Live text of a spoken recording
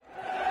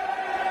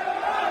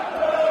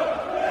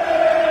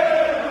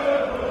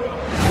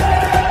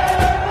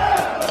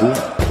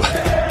Liverpool?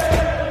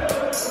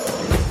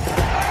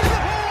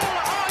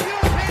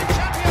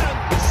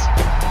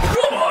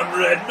 Come on,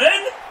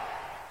 RedMen!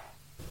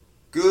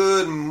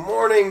 Good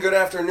morning, good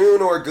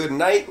afternoon, or good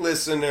night,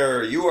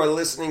 listener. You are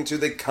listening to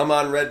the Come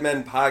On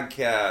RedMen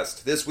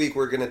podcast. This week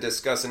we're going to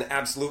discuss an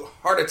absolute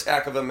heart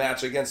attack of a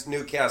match against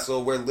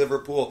Newcastle where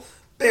Liverpool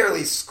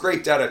barely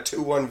scraped out a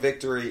 2-1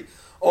 victory,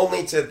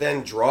 only to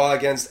then draw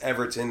against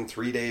Everton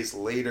 3 days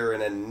later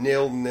in a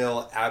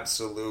 0-0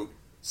 absolute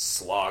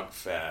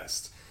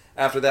slogfest.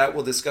 After that,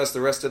 we'll discuss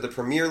the rest of the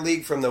Premier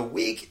League from the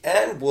week,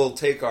 and we'll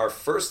take our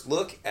first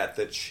look at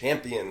the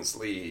Champions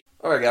League.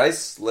 Alright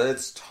guys,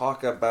 let's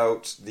talk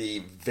about the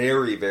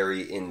very,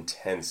 very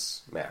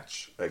intense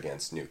match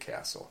against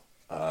Newcastle.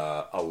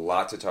 A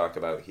lot to talk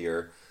about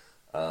here.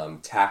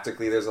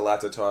 Tactically, there's a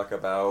lot to talk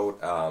about.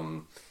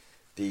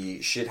 The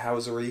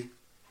shithousery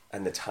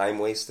and the time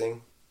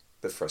wasting,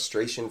 the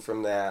frustration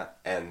from that,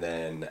 and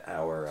then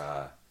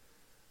our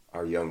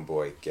young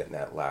boy getting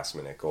that last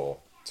minute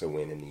goal to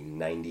win in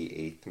the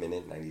 98th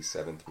minute,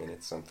 97th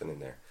minute, something in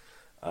there.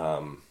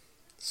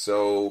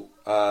 So,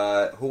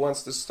 who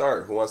wants to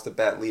start? Who wants to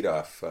bat lead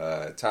off?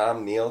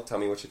 Tom, Neil, tell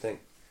me what you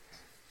think.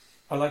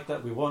 I like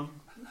that we won.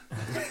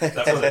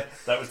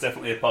 That was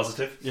definitely a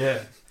positive. Yeah,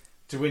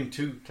 to win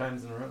 2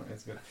 times in a row,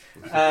 that's good.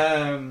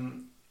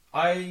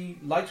 I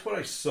liked what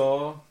I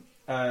saw.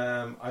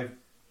 I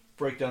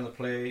break down the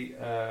play,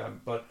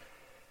 but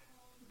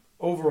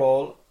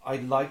overall, I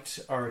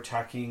liked our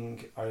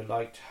attacking. I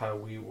liked how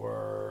we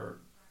were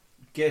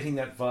getting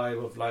that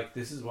vibe of like,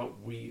 this is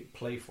what we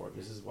play for.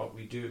 This is what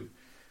we do.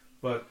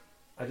 But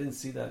I didn't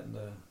see that in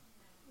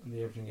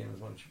the Everton game as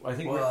much. I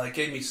think it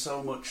gave me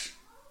so much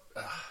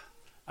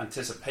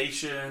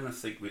anticipation. I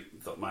think we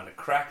thought might have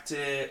cracked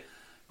it.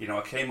 You know,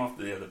 I came off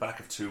the back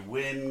of 2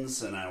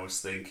 wins, and I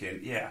was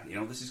thinking,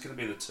 this is going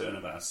to be the turn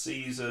of our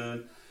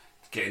season,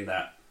 getting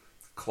that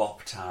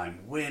Klopp time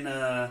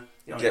winner.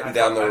 Getting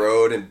down the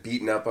road and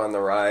beating up on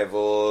the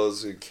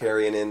rivals,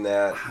 carrying in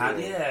that.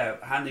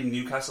 Handing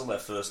Newcastle their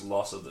first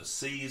loss of the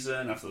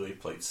season after they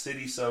played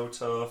City so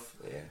tough.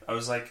 Yeah. I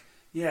was like,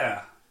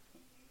 yeah.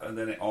 And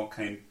then it all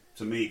came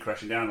to me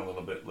crashing down a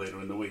little bit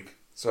later in the week.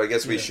 So I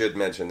guess we should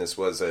mention this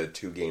was a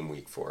 2-game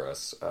week for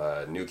us.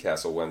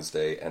 Newcastle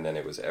Wednesday, and then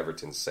it was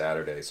Everton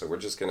Saturday. So we're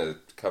just going to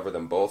cover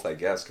them both, I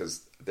guess,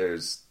 because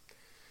there's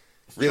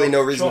really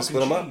no reason to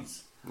split them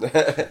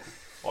up.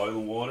 Oil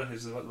and water,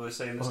 is what they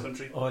say in this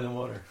country? Oil and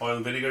water. Oil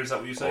and vinegar, is that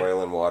what you say?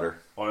 Oil and water.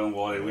 Oil and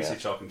water, we say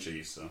chalk and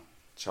cheese. So.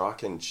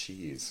 Chalk and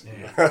cheese.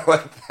 Yeah. I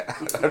like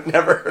that. I've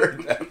never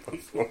heard that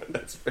before.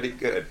 That's pretty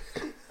good.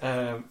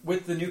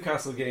 With the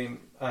Newcastle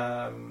game,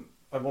 at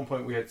one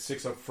point we had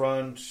 6 up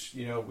front.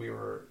 You know, we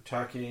were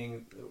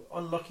attacking,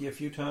 unlucky a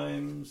few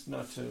times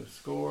not to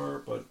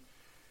score, but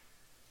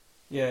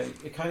yeah,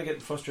 it kind of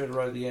get frustrated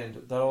right at the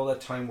end. All that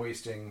time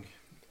wasting,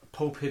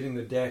 Pope hitting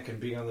the deck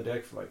and being on the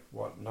deck for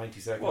 90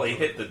 seconds. Well, he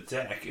hit the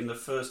deck in the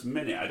first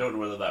minute. I don't know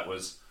whether that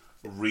was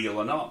real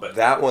or not, but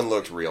that one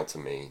looked real to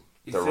me.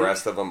 You the think?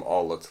 Rest of them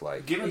all looked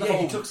like.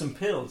 He took some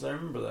pills. I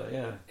remember that.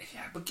 Yeah.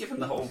 Yeah, but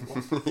given the whole.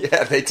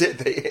 Yeah, they did.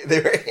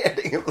 They were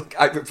handing him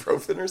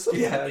ibuprofen or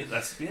something.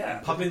 Yeah,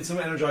 Pop in some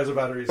Energizer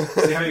batteries.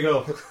 See how you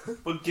go.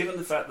 But given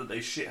the fact that they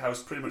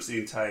shithoused pretty much the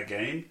entire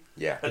game,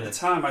 at the Yeah.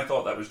 time I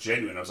thought that was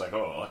genuine. I was like,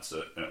 oh, that's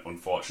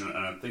unfortunate.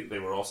 And I think they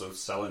were also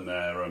selling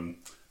their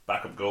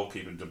backup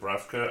goalkeeper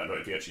Dubravka. I don't know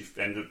if he actually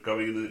ended up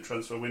going in the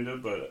transfer window,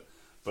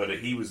 but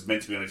he was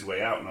meant to be on his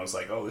way out, and I was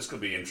like, oh, this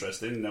could be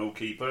interesting. No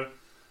keeper.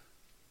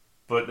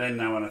 But then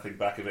now when I think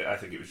back of it, I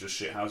think it was just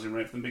shithousing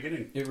right from the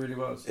beginning. It really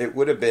was. It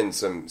would have been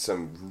some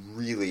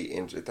really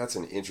that's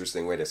an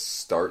interesting way to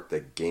start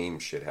the game.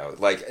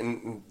 Shithouse.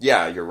 And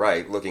yeah, you're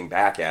right. Looking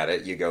back at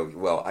it, you go,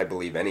 well, I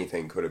believe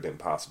anything could have been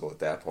possible at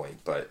that point.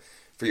 But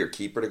for your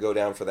keeper to go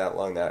down for that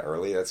long, that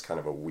early, that's kind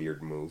of a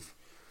weird move.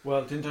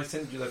 Well, didn't I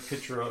send you that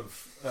picture of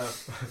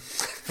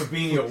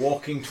Fabinho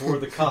walking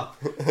toward the cup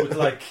with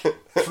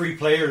 3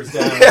 players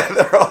down? Yeah,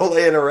 they're all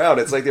laying around.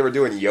 It's like they were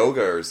doing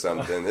yoga or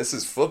something. This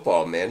is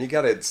football, man. You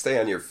got to stay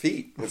on your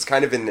feet. It's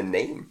kind of in the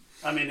name.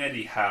 I mean,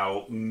 Eddie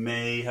Howe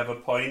may have a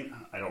point.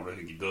 I don't really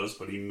think he does,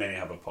 but he may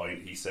have a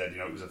point. He said,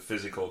 it was a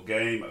physical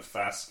game, a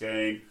fast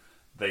game.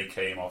 They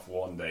came off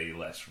 1 day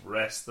less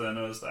rest than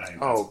us. I think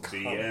that's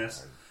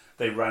BS.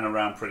 They ran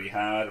around pretty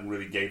hard and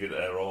really gave it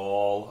their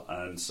all,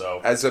 and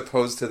so as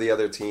opposed to the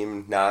other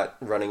team not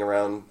running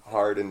around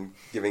hard and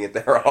giving it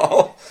their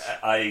all.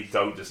 I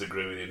don't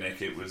disagree with you,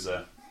 Nick. It was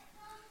a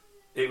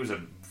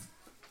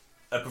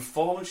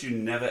performance you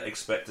never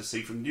expect to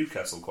see from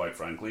Newcastle. Quite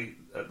frankly,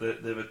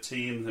 they're a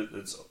team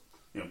that's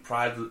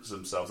prides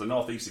themselves. The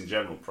North East in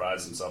general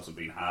prides themselves on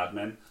being hard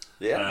men.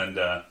 Yeah, and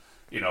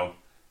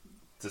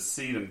to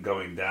see them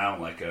going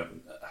down like a.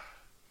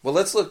 Well,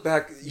 let's look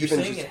back. You're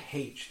saying it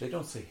H. They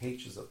don't say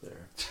H's up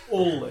there.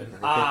 Olin.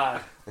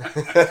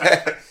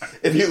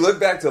 If you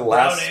look back to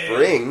last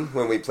spring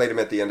when we played them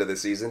at the end of the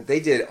season, they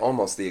did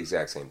almost the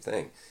exact same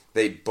thing.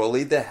 They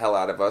bullied the hell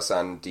out of us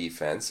on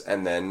defense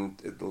and then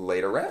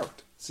laid around.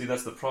 See,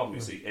 that's the problem.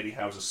 You see, Eddie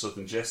Howe's a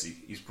Southern Jesse.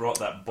 He's brought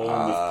that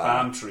Bournemouth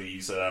palm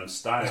trees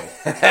style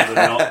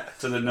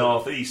to the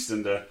northeast,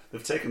 and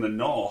they've taken the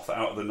north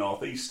out of the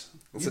northeast.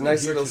 It's a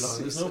nice little.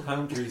 There's no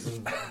palm trees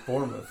in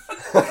Bournemouth.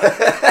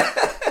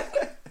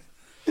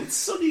 It's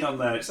sunny on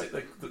there. It's like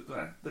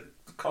the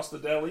Costa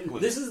del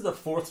England. This is the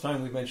fourth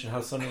time we've mentioned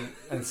how sunny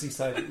and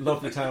seaside,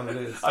 lovely town it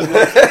is. I've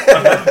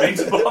never been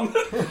to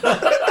Bournemouth.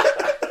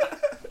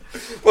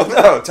 Well,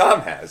 no,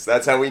 Tom has.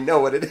 That's how we know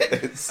what it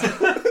is.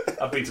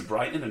 I've been to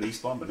Brighton and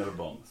Eastbourne, but never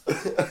Bournemouth.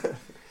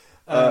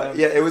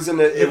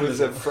 It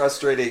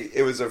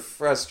was a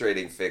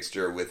frustrating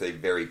fixture with a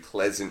very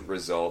pleasant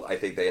result. I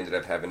think they ended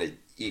up having to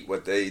eat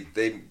what they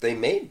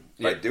made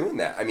by doing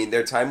that. I mean,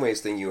 their time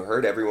wasting. You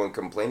heard everyone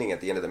complaining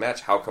at the end of the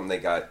match. How come they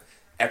got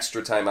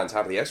extra time on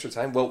top of the extra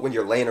time? Well, when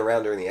you're laying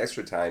around during the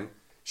extra time,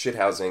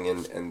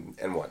 shithousing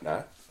and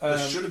whatnot. There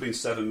should have been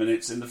 7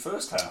 minutes in the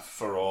first half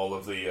for all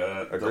of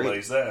the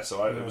delays there.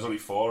 So it was only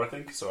 4, I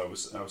think. So I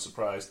was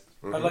surprised.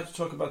 Mm-hmm. I'd like to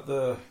talk about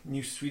the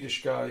new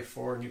Swedish guy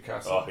for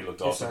Newcastle. Oh, he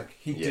looked awesome.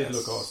 He did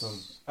look awesome.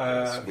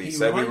 We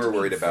said we were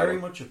worried about him. Very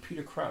much of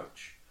Peter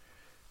Crouch.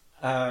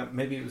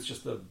 Maybe it was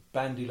just the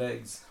bandy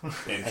legs.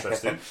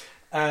 Interesting.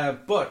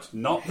 But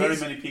not very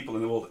many people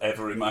in the world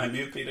ever remind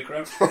me of Peter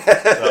Crouch.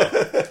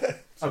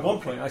 At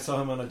one point, I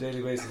saw him on a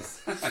daily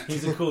basis.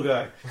 He's a cool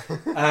guy.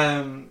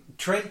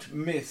 Trent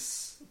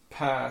miss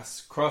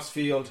pass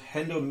crossfield.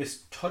 Hendo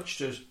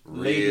mistouched it,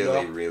 laid it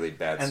up, really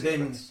bad. And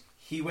sequence. then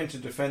he went to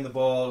defend the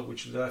ball,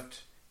 which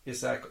left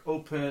Isak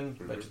open,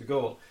 led to the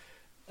goal.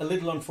 A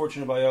little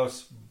unfortunate by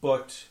us,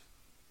 but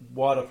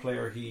what a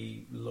player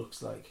he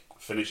looks like.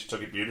 Finished,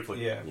 took it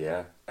beautifully.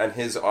 Yeah. And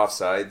his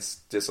offsides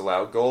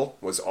disallowed goal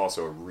was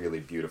also a really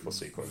beautiful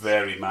sequence.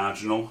 Very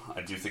marginal.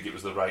 I do think it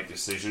was the right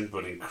decision,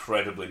 but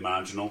incredibly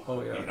marginal.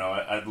 Oh, yeah. You know,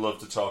 I'd love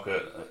to talk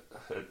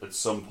at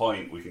some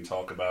point. We can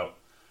talk about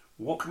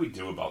what can we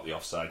do about the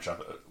offside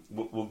trap.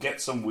 We'll get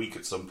some week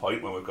at some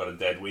point when we've got a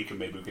dead week, and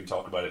maybe we can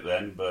talk about it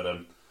then.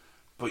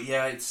 But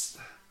yeah, it's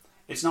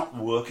not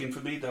working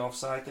for me, the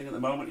offside thing at the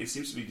moment. It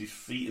seems to be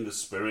defeating the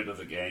spirit of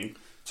the game.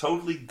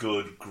 Totally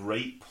good,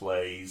 great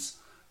plays.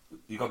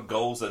 You got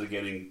goals that are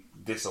getting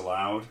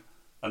disallowed,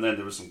 and then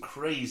there were some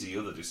crazy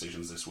other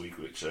decisions this week,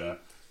 which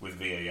with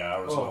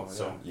VAR as well.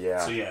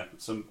 Yeah. So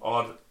some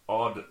odd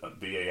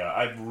VAR.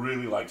 I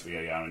really liked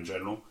VAR in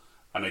general,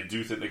 and I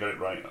do think they got it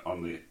right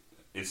on the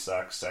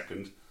Isak's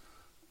second,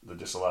 the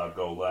disallowed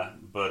goal there.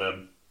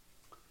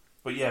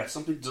 But yeah,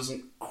 something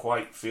doesn't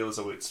quite feel as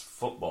though it's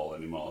football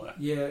anymore there.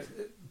 Yeah.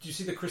 Do you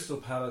see the Crystal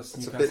Palace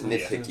It's Newcastle a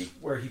bit nitpicky.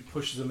 where he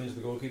pushes him into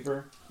the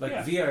goalkeeper? Like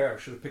Yeah. VAR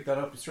should have picked that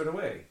up straight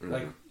away. Mm-hmm.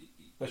 Like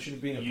that should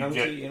have been a You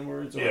penalty get-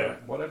 inwards or yeah.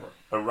 whatever.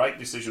 A right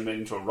decision made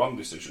into a wrong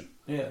decision.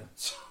 Yeah.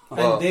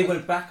 Well- And they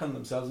went back on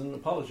themselves and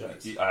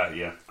apologized.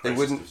 Yeah. It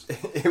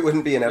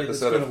wouldn't be an It's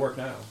episode going to of work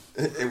now.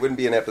 it wouldn't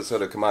be an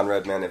episode of Come On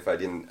Red Men if I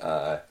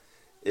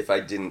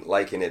didn't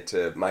liken it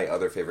to my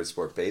other favorite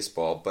sport,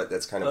 baseball. But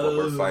that's kind of what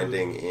we're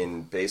finding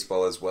in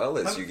baseball as well.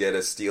 Is you get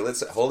a steal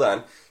at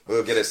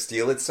we'll get a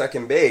steal at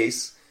second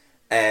base,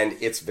 and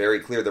it's very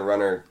clear the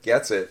runner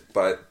gets it,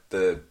 but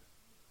the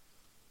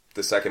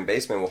second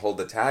baseman will hold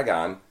the tag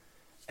on,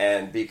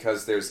 and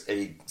because there's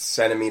a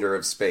centimeter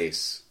of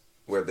space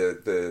where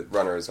the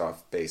runner is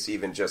off base,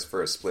 even just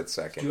for a split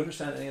second. Do you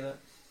understand any of that?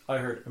 I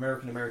heard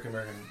American.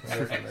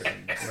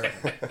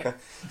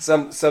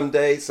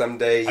 Someday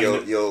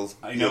you'll.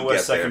 I know you'll where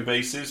get second there.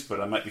 base is,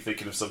 but I might be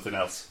thinking of something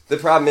else. The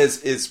problem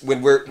is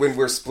when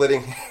we're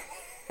splitting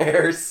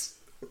hairs,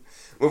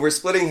 when we're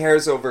splitting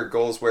hairs over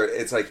goals, where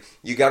it's like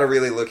you got to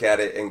really look at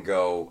it and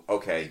go,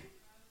 okay,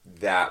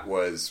 that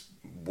was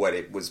what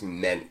it was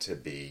meant to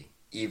be,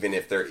 even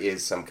if there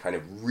is some kind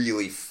of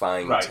really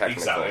fine technical.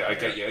 Exactly.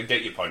 I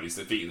get your point. It's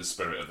defeating the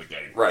spirit of the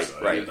game. Right.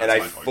 So, And that's I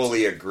my point.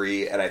 fully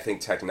agree. And I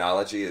think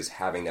technology is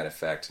having that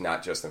effect,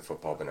 not just in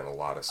football, but in a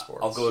lot of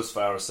sports. I'll go as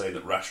far as saying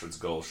that Rashford's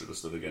goal should have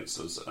stood against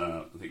us.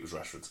 I think it was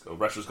Rashford's goal.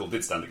 Rashford's goal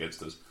did stand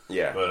against us.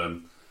 Yeah.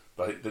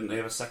 But didn't they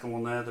have a second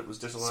one there that was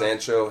disallowed?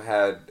 Sancho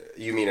had,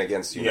 you mean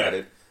against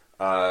United?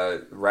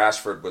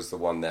 Rashford was the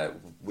one that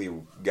we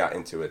got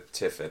into a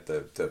tiff at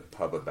the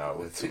pub about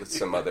with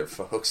some other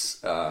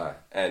folks.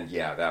 And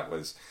yeah, that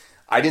was,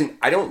 I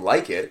don't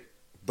like it,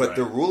 but Right.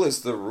 the rule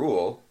is the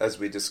rule, as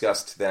we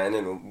discussed then,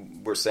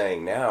 and we're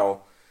saying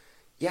now.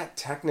 Yeah,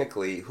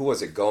 technically, who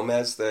was it?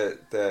 Gomez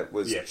that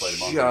was played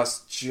him on.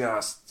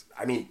 just.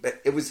 I mean,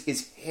 it was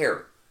his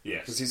hair.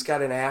 Yes. Because he's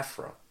got an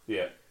afro.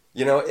 Yeah.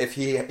 You know, if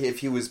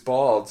he was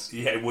bald,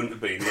 Yeah, it wouldn't have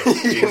been.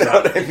 you know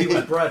what I He mean?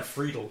 was Brad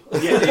Friedel.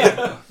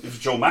 Yeah. It was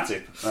Joel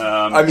Matip.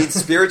 I mean,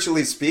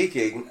 spiritually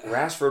speaking,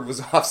 Rashford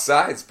was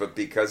offsides, but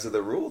because of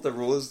the rule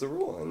is the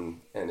rule,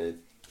 and it.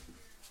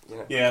 You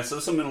know. Yeah, so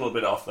there's something a little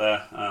bit off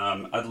there.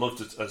 I'd love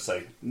to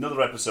say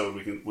another episode.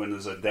 We can, when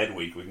there's a dead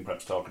week, we can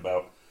perhaps talk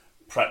about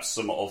perhaps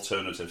some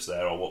alternatives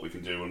there, or what we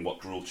can do and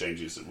what rule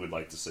changes that we'd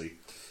like to see.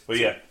 But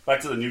yeah,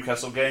 back to the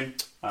Newcastle game.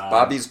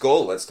 Bobby's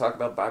goal. Let's talk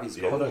about Bobby's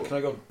goal. Hold on, can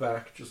I go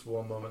back just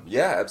one moment?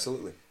 Yeah,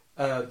 absolutely.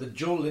 The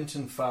Joe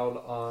Linton foul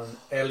on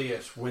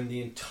Elliott when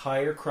the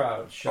entire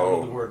crowd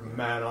shouted the word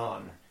 "man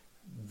on."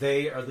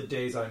 they are the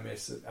days I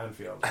miss at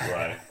Anfield.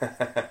 Right.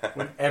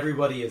 When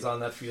everybody is on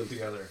that field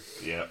together.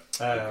 Yeah.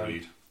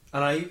 Agreed.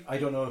 And I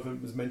don't know if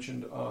it was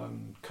mentioned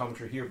on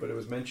commentary here, but it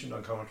was mentioned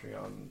on commentary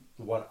on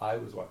what I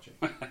was watching.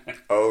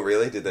 Oh,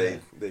 really? Did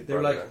they? They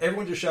were like,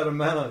 everyone just shouted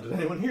 "man on." Did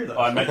anyone hear that?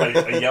 Oh,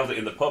 I yelled it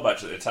in the pub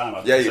actually at the time.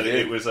 Yeah, you did.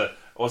 It was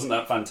wasn't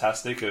that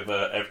fantastic of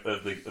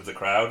the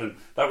crowd, and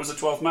that was the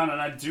 12th man, and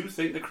I do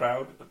think the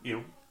crowd,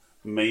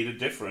 made a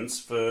difference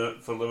for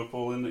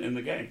Liverpool in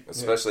the game,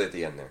 especially at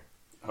the end there.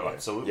 Oh,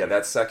 absolutely. Yeah,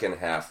 that second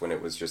half when it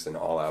was just an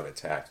all-out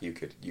attack, you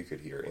could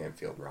hear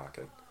Anfield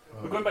rocking.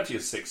 But going back to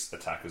your 6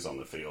 attackers on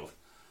the field,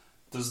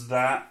 does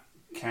that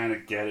kind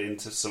of get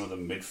into some of the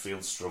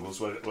midfield struggles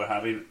we're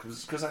having?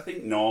 Because I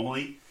think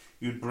normally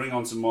you'd bring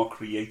on some more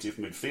creative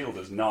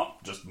midfielders,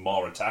 not just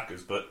more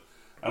attackers, but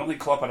I don't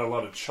think Klopp had a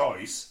lot of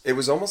choice. It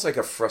was almost like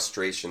a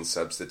frustration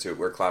substitute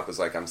where Klopp was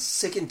like, I'm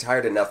sick and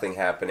tired of nothing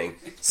happening.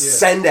 Yeah.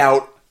 Send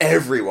out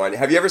everyone.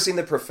 Have you ever seen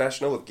The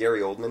Professional with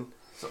Gary Oldman?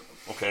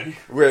 Okay.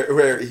 Where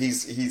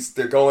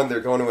they're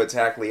going to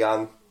attack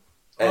Leon.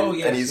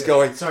 And he's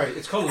going, sorry,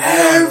 it's called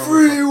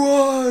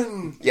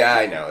everyone! Yeah,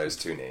 I know, there's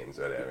 2 names,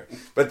 whatever.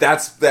 But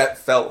that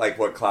felt like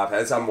what Klopp,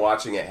 as I'm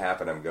watching it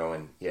happen, I'm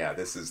going, yeah,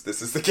 this is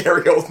the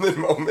Gary Oldman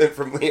moment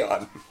from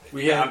Leon.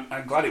 Yeah,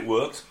 I'm glad it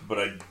worked, but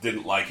I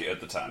didn't like it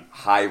at the time.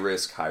 High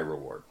risk, high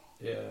reward.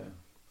 Yeah.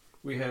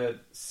 We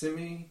had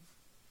Simi,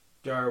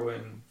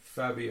 Darwin,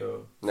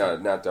 Fabio. No,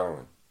 not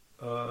Darwin.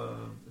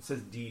 It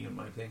says D on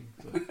my thing.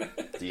 So.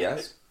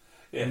 Diaz?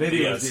 Yeah, maybe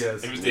Diaz. It was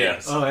Diaz. It was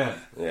Diaz. Oh, yeah.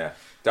 Yeah.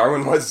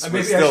 Darwin was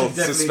still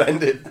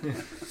suspended.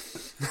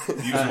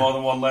 Use more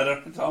than one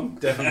letter, Tom?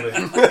 Definitely.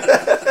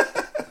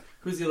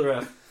 Who's the other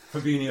F?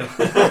 Fabinho.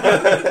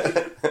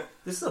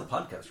 This is a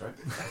podcast, right?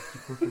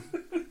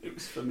 It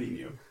was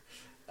Firmino.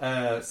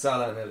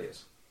 Salah and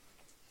Elliott.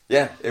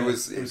 Yeah, it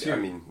was I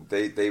mean,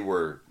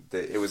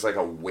 it was like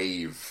a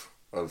wave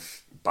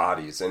of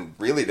bodies, and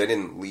really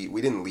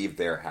we didn't leave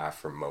their half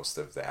for most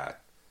of that.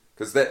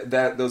 Because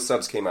those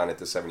subs came on at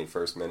the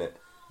 71st minute,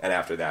 and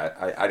after that,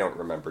 I don't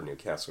remember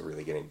Newcastle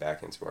really getting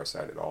back into our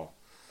side at all.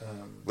 A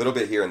little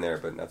bit here and there,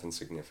 but nothing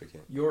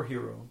significant. Your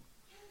hero,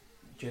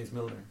 James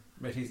Milner,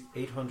 made his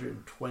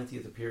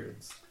 820th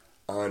appearance.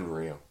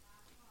 Unreal.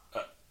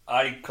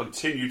 I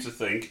continue to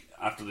think,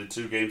 after the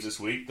 2 games this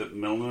week, that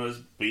Milner has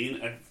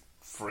been a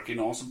freaking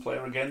awesome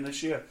player again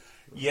this year.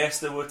 Yes,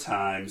 there were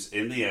times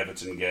in the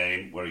Everton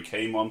game where he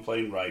came on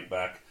playing right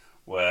back,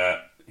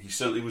 where he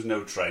certainly was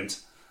no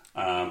Trent,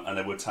 and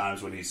there were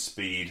times when his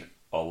speed,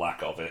 or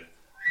lack of it,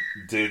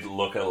 did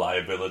look a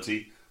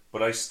liability.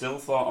 But I still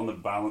thought on the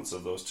balance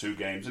of those 2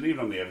 games, and even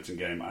on the Everton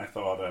game, I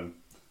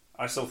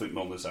still think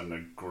Milner's having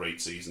a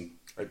great season.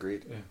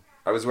 Agreed. Yeah.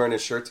 I was wearing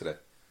his shirt today,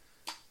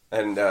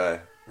 and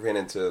ran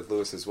into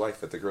Lewis's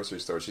wife at the grocery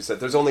store. She said,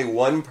 "There's only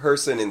one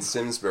person in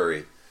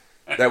Simsbury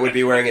that would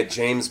be wearing a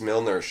James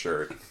Milner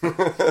shirt."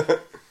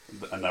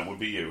 And that would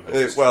be you.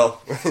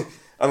 Well,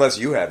 unless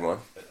you had one.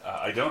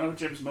 I don't have a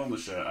James Milner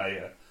shirt.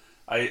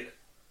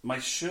 My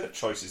shirt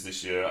choices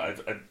this year,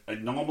 I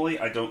normally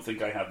I don't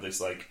think I have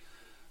this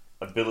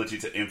ability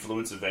to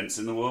influence events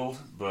in the world,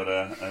 but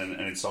and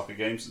in soccer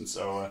games, and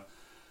so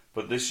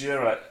but this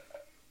year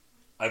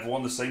I've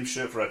worn the same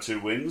shirt for our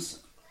 2 wins,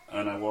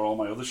 and I wore all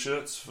my other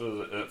shirts for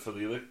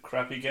the other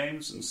crappy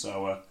games, and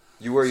so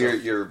you wore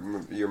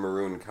your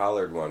maroon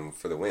collared one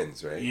for the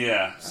wins, right?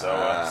 Yeah.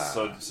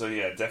 So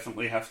yeah,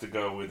 definitely have to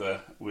go with a.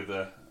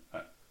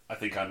 I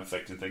think I'm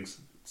affecting things.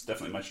 It's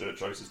definitely my shirt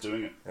choice is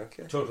doing it.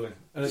 Okay. Totally.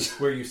 And it's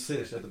where you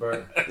sit at the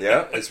bar.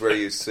 Yeah, it's where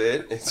you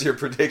sit. It's your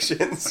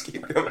predictions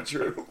keep coming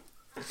true.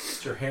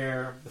 It's your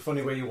hair, the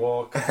funny way you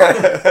walk.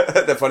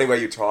 The funny way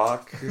you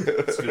talk.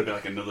 It's going to be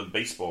like another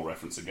baseball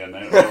reference again.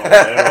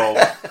 They're all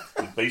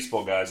the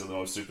baseball guys are the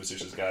most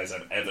superstitious guys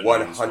I've ever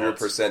known.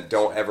 100%.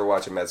 Don't ever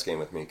watch a Mets game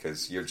with me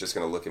because you're just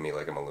going to look at me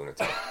like I'm a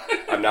lunatic.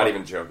 I'm not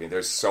even joking.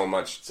 There's so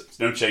much.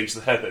 No change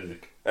there then,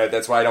 Nick.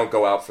 That's why I don't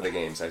go out for the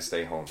games. I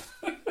stay home.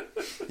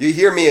 You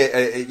hear me?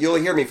 You'll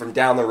hear me from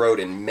down the road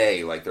in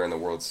May, like they're in the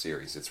World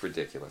Series. It's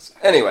ridiculous.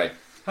 Anyway,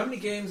 how many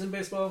games in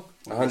baseball?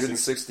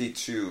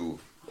 162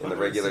 in the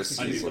regular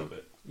season. I knew a little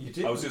bit. You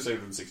did. I was going to say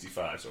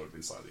 165, so it would have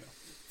been slightly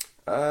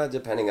off.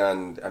 Depending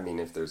on,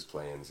 if there's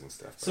play-ins and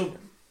stuff. So yeah.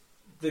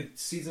 The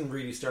season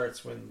really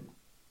starts when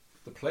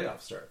the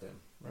playoffs start, then,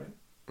 right?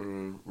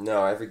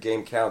 No, every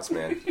game counts,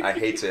 man. I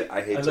hate it.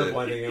 I love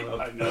winding him up.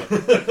 I know.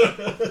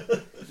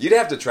 You'd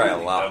have to try a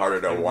lot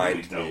harder to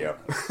wind me up.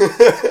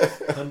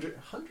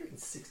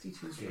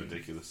 162 games.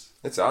 Ridiculous.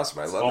 It's awesome.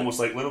 I love it. Almost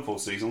like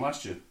Liverpool's season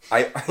last year.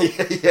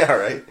 Yeah,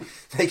 right.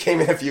 They came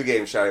in a few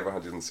games shy of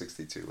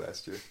 162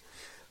 last year.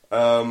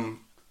 All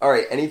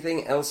right.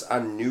 Anything else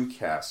on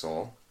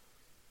Newcastle?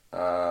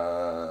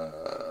 I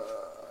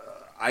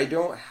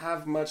don't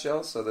have much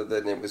else other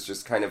than it was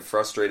just kind of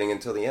frustrating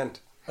until the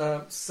end.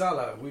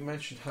 Salah. We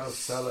mentioned how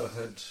Salah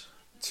had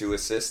 2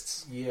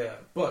 assists. Yeah,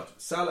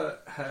 but Salah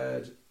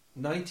had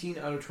 19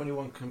 out of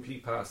 21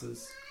 complete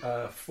passes,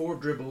 4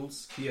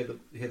 dribbles. He had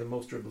the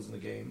most dribbles in the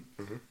game.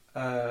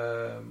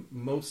 Mm-hmm.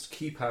 Most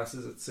key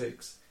passes at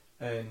 6,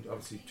 and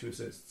obviously 2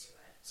 assists.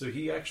 So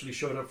he actually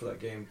showed up for that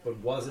game, but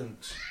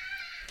wasn't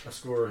a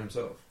scorer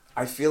himself.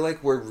 I feel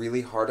like we're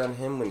really hard on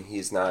him when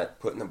he's not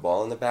putting the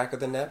ball in the back of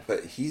the net,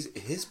 but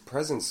his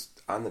presence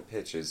on the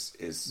pitch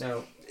is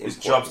now his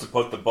job's to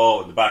put the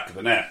ball in the back of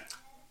the net.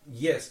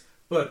 Yes,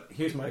 but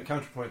here's my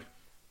counterpoint.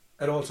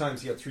 At all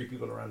times, he had 3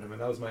 people around him,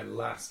 and that was my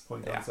last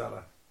point on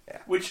Salah. Yeah.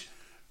 Which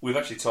we've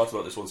actually talked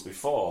about this once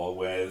before,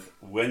 with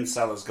when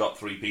Salah's got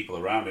 3 people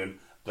around him,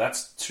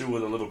 that's 2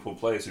 of the Liverpool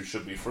players who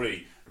should be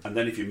free. And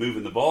then if you're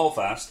moving the ball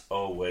fast,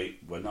 oh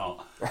wait, we're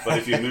not. But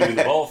if you're moving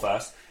the ball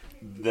fast,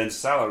 then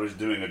Salah is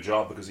doing a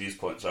job because he's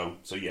put. So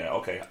yeah,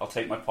 okay, I'll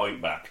take my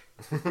point back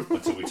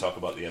until we talk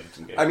about the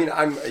Everton game. I mean,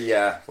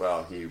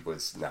 well, he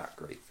was not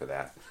great for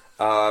that.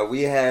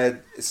 We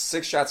had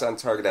 6 shots on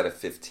target out of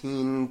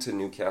 15 to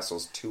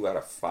Newcastle's 2 out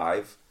of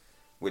 5,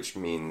 which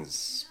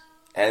means,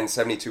 and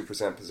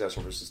 72%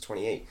 possession versus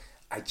 28.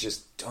 I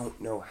just don't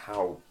know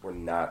how we're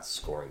not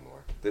scoring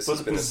more. This but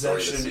has the been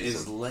possession the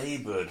is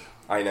laboured.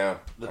 I know.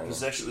 The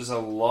possession, there's a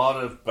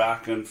lot of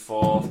back and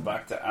forth,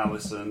 back to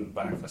Alisson,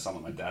 back. I sound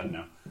like my dad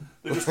now.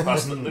 They just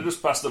pass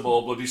the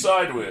ball bloody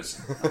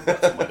sideways.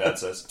 That's what my dad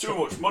says. Too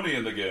much money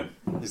in the game.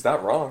 He's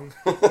not wrong.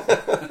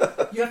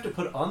 You have to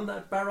put on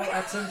that Barrow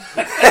accent?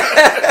 I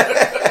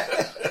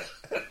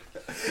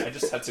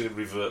just had to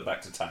revert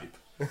back to type.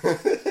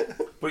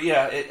 But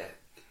yeah,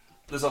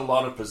 there's a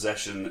lot of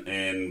possession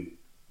in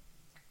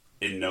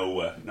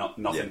nowhere,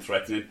 nothing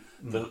threatening.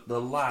 The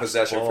last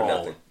possession ball, for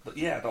nothing.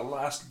 The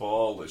last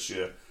ball this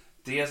year.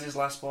 Diaz's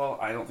last ball,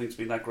 I don't think it's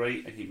been that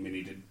great. He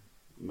did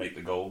make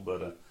the goal,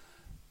 but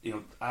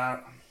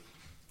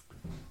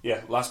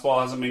last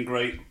ball hasn't been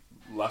great.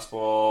 Last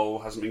ball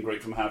hasn't been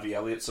great from Harvey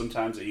Elliott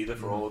sometimes either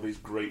for all of his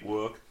great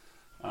work.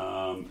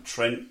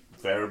 Trent,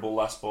 variable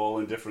last ball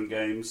in different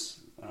games.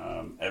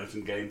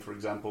 Everton game, for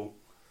example.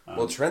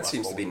 Well, Trent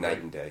seems to be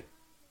night and day.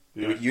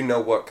 Yeah. You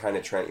know what kind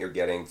of Trent you're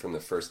getting from the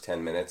first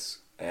 10 minutes,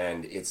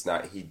 and it's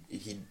not.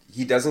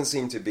 He doesn't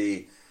seem to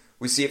be.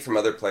 We see it from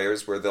other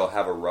players where they'll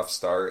have a rough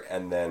start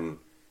and then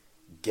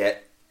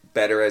get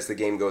better as the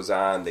game goes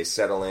on. They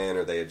settle in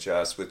or they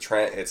adjust. With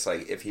Trent, it's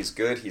like if he's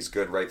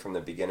good right from the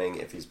beginning.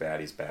 If he's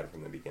bad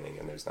from the beginning,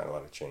 and there's not a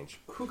lot of change.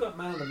 Who got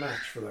man of the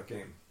match for that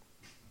game?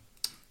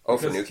 Oh,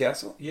 for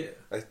Newcastle? Yeah.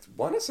 I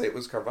want to say it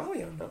was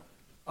Carvalho, no?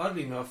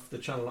 Oddly enough, the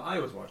channel I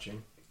was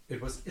watching,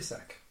 it was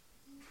Isak.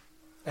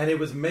 And it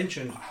was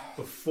mentioned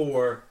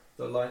before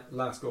the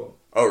last goal.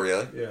 Oh,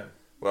 really? Yeah.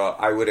 Well,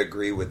 I would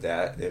agree with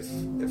that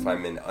if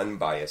I'm an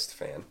unbiased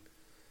fan.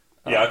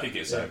 Yeah, I think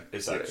Isak.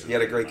 He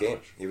had a great game.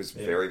 He was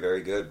very,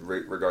 very good,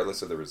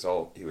 regardless of the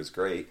result. He was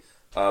great.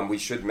 We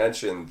should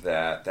mention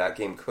that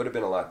game could have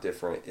been a lot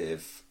different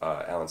if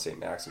Alan St.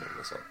 Maximin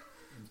was in,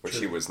 which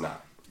he was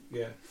not.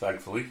 Yeah.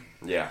 Thankfully.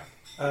 Yeah.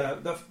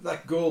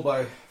 That goal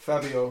by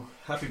Fabio,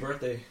 happy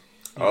birthday.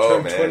 He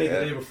turned 20 the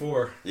day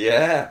before.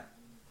 Yeah.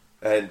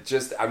 And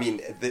just, I mean,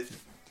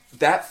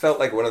 that felt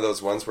like one of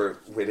those ones where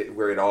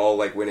it all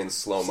like went in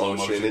slow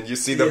motion, and you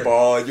see the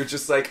ball, and you're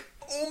just like,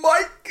 oh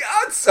my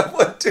God,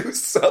 someone do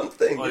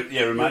something. Well,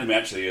 it reminded me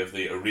actually of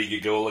the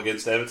Origi goal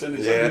against Everton.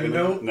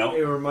 No,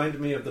 it reminded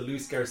me of the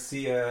Luis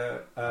Garcia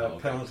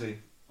penalty.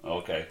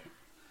 Okay.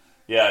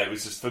 Yeah, it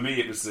was just, for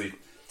me, it was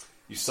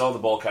you saw the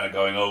ball kind of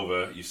going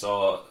over. You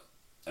saw,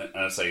 and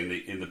I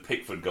say in the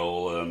Pickford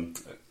goal a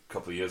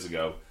couple of years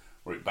ago,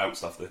 where it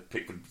bounced off the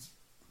Pickford's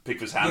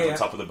hand on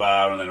top of the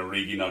bar, and then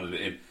Origi nodded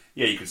it in.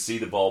 Yeah, you could see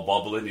the ball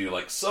bobbling, and you're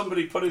like,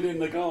 somebody put it in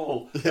the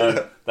goal. Yeah.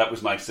 And that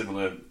was my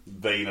similar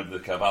vein of the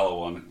Carvalho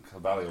one.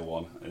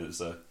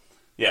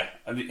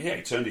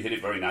 He turned, he hit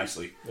it very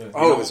nicely.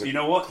 Yeah. You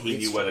know what? He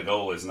knew where the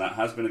goal is, and that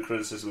has been a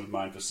criticism of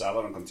mine for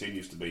Salah, and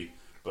continues to be.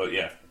 But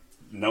yeah,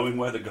 knowing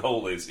where the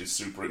goal is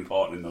super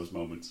important in those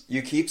moments.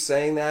 You keep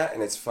saying that,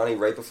 and it's funny.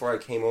 Right before I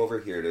came over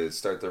here to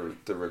start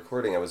the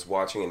recording, I was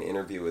watching an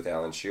interview with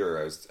Alan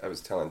Shearer. I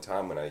was telling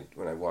Tom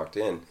when I walked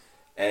in,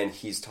 and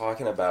he's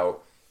talking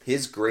about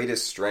his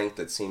greatest strength,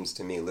 it seems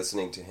to me,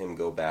 listening to him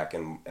go back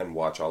and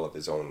watch all of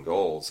his own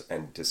goals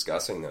and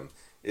discussing them,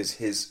 is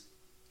his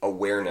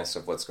awareness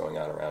of what's going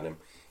on around him.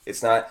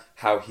 It's not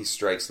how he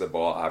strikes the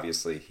ball.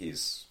 Obviously, he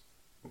is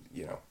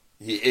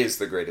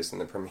the greatest in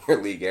the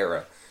Premier League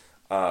era.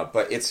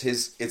 But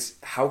it's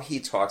how he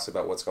talks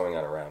about what's going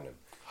on around him.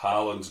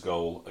 Haaland's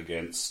goal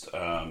against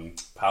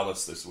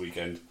Palace this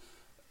weekend,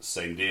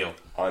 same deal.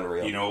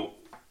 Unreal.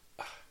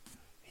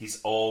 He's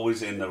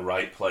always in the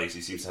right place. He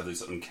seems to have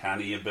this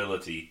uncanny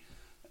ability,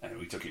 and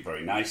we took it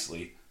very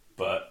nicely.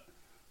 But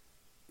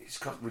he's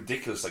got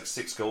ridiculous,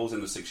 6 goals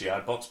in the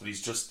 6-yard box. But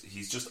he's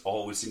just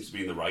always seems to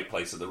be in the right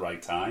place at the right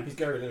time. He's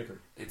Gary Lineker.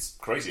 It's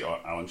crazy,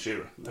 Alan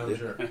Shearer.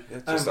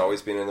 Just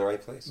always being in the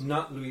right place.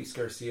 Not Luis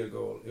Garcia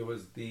goal. It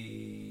was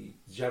the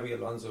Xabi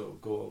Alonso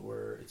goal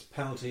where it's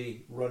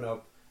penalty, run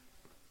up.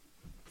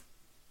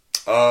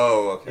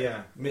 Oh, okay.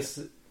 Yeah,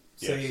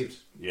 saved,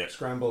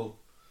 scramble.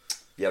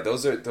 Yeah,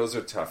 those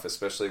are tough,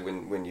 especially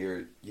when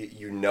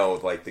you know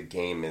the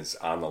game is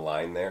on the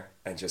line there,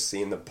 and just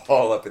seeing the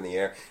ball up in the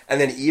air, and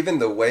then even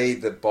the way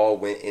the ball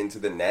went into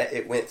the net,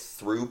 it went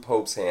through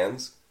Pope's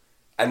hands,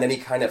 and then he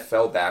kind of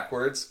fell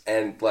backwards,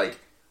 and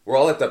we're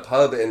all at the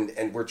pub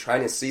and we're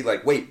trying to see,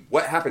 like, wait,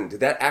 what happened? Did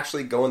that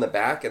actually go in the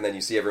back? And then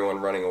you see everyone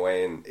running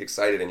away and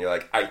excited, and you're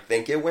like, I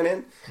think it went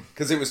in?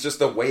 Because it was just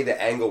the way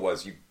the angle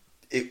was.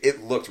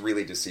 It looked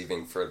really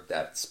deceiving for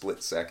that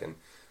split second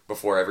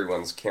before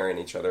everyone's carrying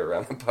each other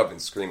around the pub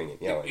and screaming and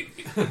yelling.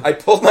 I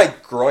pulled my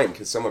groin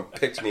because someone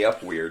picked me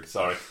up weird.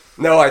 Sorry.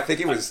 No, I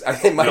think it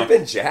might have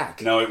been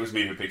Jack. No, it was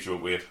me who picked you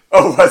up weird.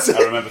 Oh, was it?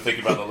 I remember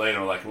thinking about that later,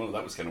 and I'm like, well,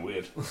 that was kind of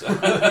weird.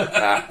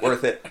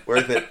 Worth it.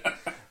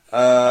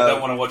 I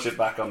don't want to watch it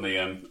back on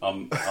the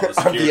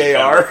security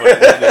VAR. camera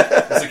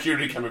footage, the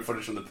security camera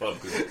footage from the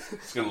pub, because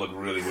it's going to look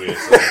really weird.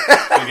 So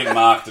I'm going to get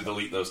Mark to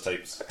delete those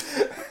tapes.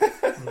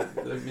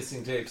 They're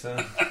missing tapes,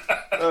 huh?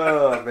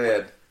 Oh,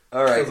 man.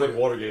 All right. Sounds like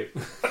Watergate.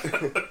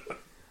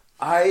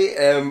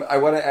 I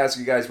want to ask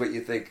you guys what you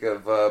think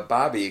of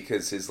Bobby,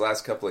 because his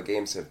last couple of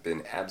games have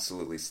been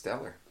absolutely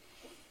stellar.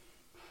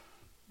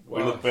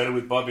 We look better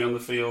with Bobby on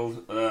the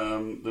field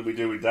than we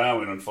do with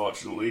Darwin,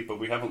 unfortunately, but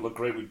we haven't looked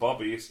great with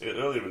Bobby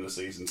earlier in the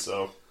season,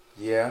 so...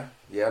 Yeah,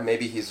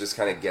 maybe he's just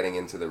kind of getting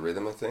into the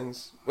rhythm of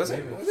things.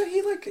 Wasn't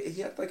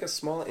he had like a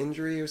small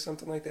injury or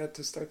something like that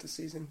to start the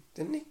season,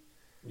 didn't he?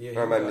 Yeah,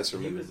 or am I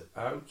misremembering? He was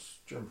out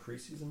during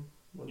preseason.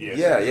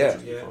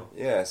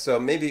 Yeah. So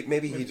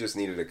maybe he just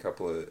needed a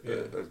couple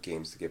of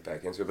games to get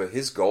back into it. But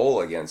his goal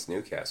against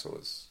Newcastle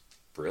was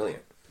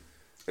brilliant.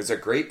 It's a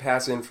great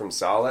pass in from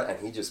Salah, and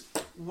he just...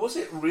 Was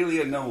it really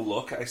a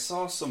no-look? I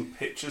saw some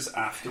pictures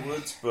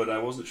afterwards, but I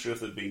wasn't sure if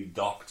they'd been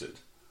doctored.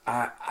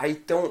 I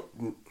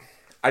didn't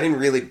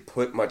really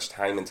put much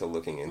time into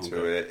looking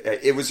into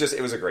it. It was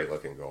a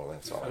great-looking goal,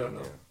 that's all. I don't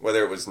know.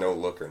 Whether it was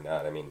no-look or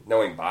not. I mean,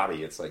 knowing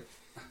Bobby, it's like,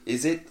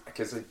 is it?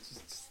 Because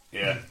it's...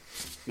 Yeah.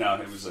 No,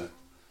 it was a...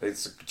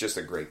 It's just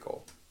a great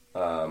goal.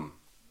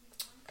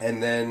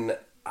 And then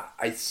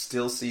I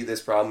still see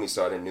this problem. We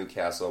saw it in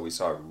Newcastle. We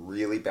saw it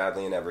really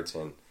badly in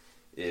Everton,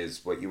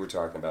 is what you were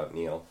talking about,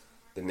 Neil.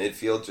 The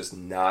midfield just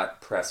not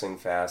pressing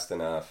fast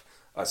enough,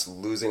 us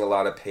losing a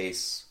lot of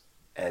pace,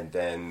 and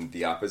then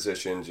the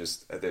opposition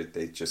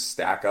they just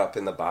stack up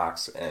in the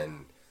box,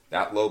 and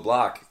that low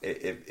block,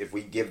 if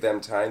we give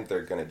them time,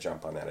 they're going to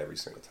jump on that every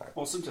single time.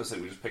 Well, sometimes I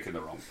think we're just picking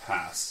the wrong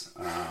pass.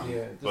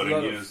 There's but a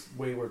lot of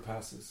wayward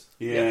passes.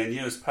 Yeah, in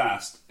years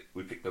past,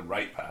 we picked the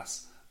right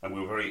pass, and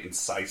we were very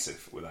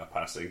incisive with our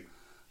passing,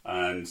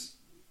 and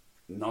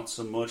not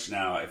so much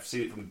now. I've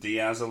seen it from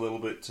Diaz a little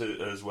bit too,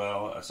 as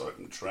well. I saw it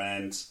from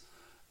Trent.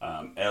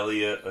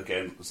 Elliott,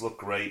 again, has looked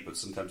great, but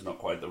sometimes not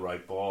quite the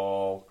right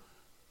ball.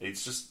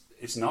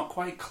 It's not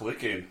quite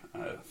clicking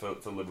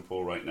for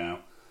Liverpool right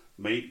now.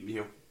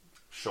 Maybe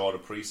short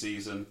of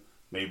pre-season,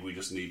 maybe we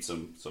just need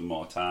some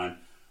more time.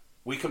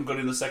 We come good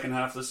in the second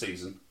half of the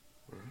season.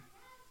 Mm-hmm.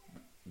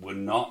 We're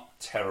not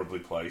terribly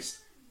placed.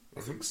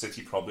 I think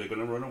City probably are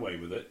going to run away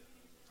with it.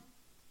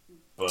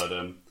 But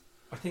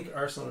I think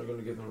Arsenal are going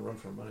to give them a run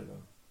for money,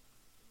 though.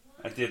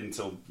 I did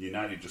until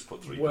United just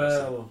put 3%.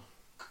 Well,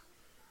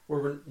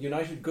 were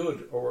United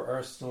good, or were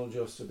Arsenal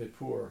just a bit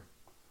poor?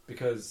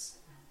 Because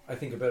I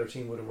think a better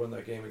team would have won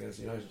that game against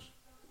United.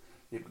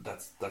 Yeah, but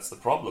that's the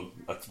problem.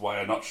 That's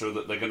why I'm not sure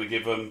that they're going to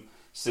give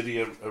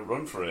City a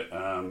run for it.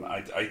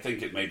 I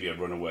think it may be a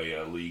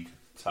runaway league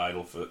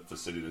title for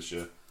City this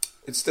year.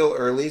 It's still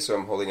early, so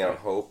I'm holding out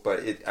hope,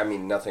 but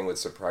nothing would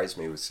surprise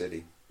me with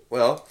City.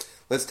 Well,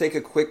 let's take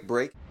a quick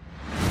break.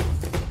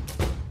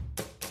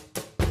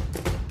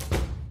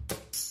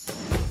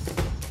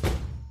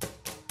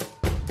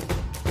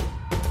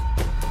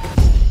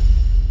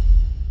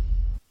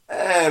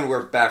 And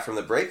we're back from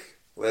the break.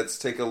 Let's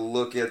take a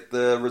look at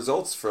the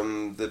results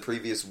from the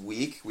previous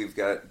week. We've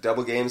got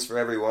double games for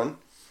everyone.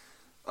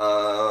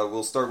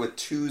 We'll start with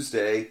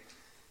Tuesday.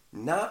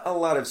 Not a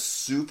lot of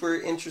super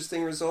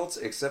interesting results,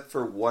 except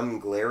for one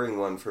glaring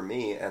one for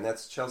me, and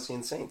that's Chelsea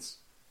and Saints.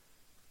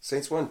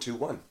 Saints won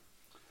 2-1.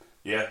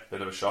 Yeah,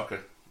 bit of a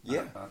shocker.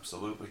 Yeah.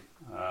 Absolutely.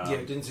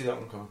 Didn't see that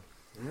one coming.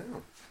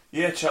 No.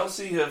 Yeah,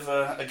 Chelsea have,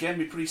 again,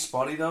 been pretty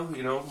spotty, though.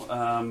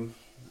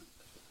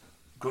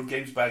 Good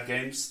games, bad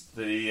games.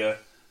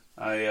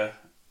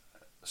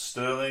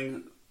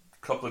 Sterling,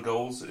 a couple of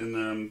goals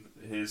in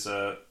his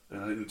in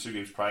the 2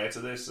 games prior to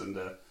this, and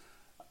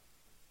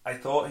I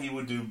thought he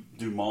would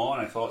do more,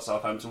 and I thought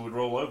Southampton would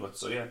roll over.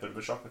 So yeah, a bit of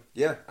a shocker.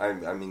 Yeah, I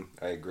mean,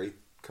 I agree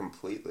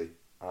completely.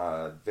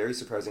 Very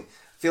surprising.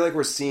 I feel like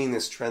we're seeing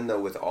this trend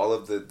though with all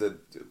of the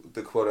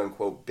quote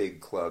unquote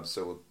big clubs.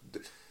 So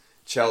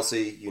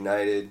Chelsea,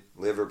 United,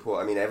 Liverpool.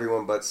 I mean,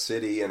 everyone but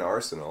City and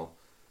Arsenal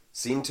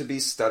seem to be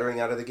stuttering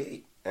out of the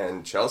gate,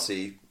 and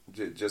Chelsea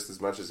just as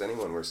much as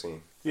anyone we're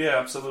seeing. Yeah,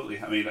 absolutely.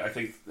 I mean, I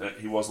think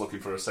he was looking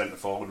for a centre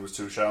forward with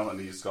Tuchel, and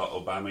he's got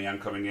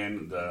Aubameyang coming in.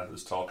 And,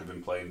 there's talk of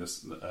him playing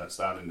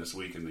starting this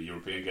week in the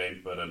European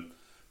game.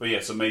 But yeah,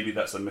 so maybe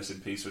that's a missing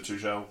piece for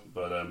Tuchel.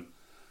 But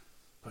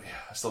yeah,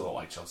 I still don't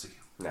like Chelsea.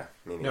 No,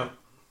 me neither. No.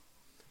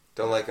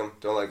 Don't like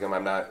them.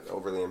 I'm not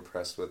overly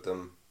impressed with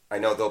them. I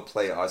know they'll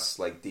play us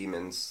like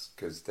demons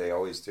because they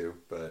always do.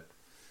 But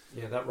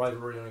yeah, that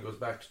rivalry only goes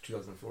back to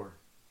 2004.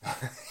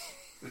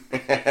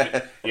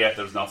 Yeah,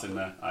 there's nothing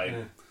there.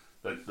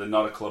 They're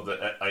not a club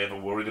that I ever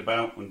worried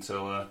about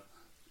until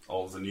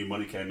all of the new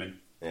money came in.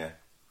 Yeah.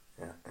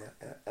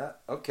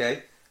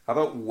 Okay. How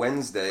about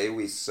Wednesday?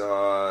 We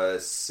saw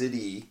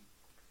City.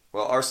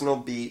 Well, Arsenal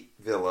beat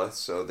Villa,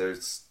 so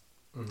there's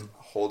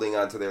holding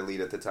on to their lead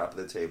at the top of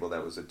the table.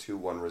 That was a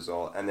 2-1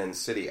 result. And then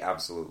City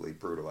absolutely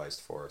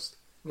brutalized Forest.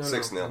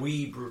 6-0. No,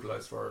 we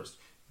brutalised Forest.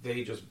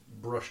 They just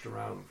brushed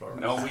around Forest.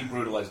 No, we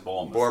brutalised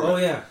Bournemouth. Oh,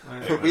 yeah.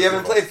 We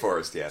haven't played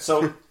Forest yet.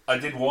 So I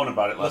did warn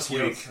about it last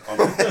week.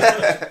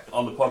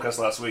 On the podcast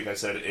last week, I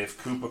said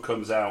if Cooper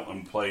comes out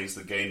and plays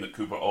the game that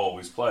Cooper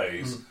always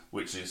plays,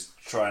 which is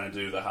trying to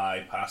do the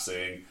high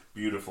passing,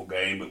 beautiful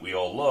game that we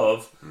all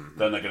love,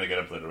 then they're going to get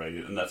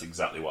obliterated. And that's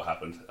exactly what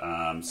happened.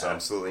 So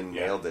absolutely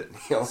nailed it.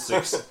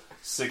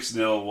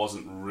 6-0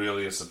 wasn't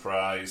really a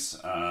surprise.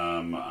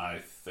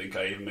 I think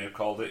I even may have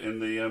called it in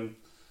the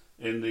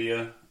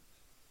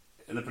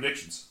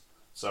predictions.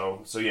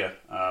 So yeah,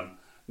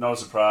 not a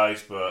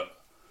surpase, but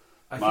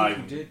I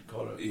think you did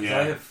call it. Because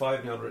I have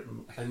 5-0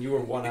 written, and you were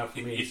 1 out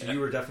for me, so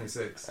you were definitely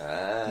 6.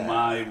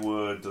 My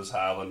word, does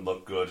Haaland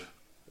look good?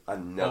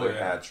 Another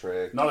hat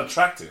trick. Not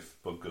attractive,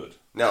 but good.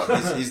 No,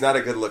 he's not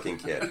a good-looking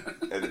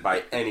kid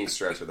by any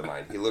stretch of the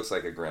mind. He looks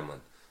like a gremlin,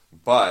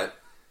 but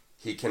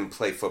he can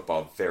play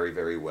football very,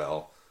 very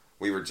well.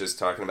 We were just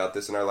talking about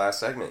this in our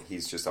last segment.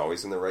 He's just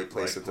always in the right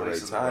place at the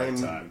right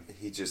time.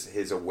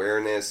 His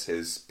awareness,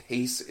 his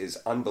pace is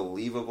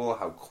unbelievable.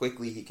 How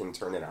quickly he can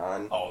turn it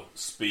on. Oh,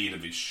 speed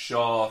of his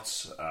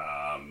shot,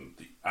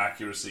 the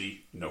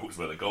accuracy, knows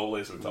where the goal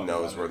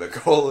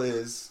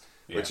is.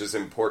 Which is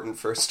important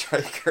for a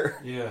striker.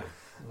 Yeah.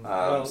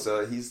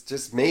 So he's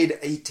just made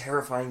a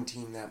terrifying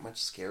team that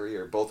much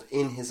scarier, both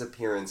in his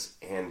appearance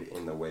and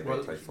in the way they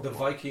play football. The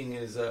Viking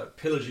is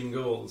pillaging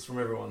goals from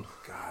everyone.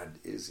 God,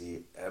 is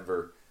he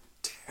ever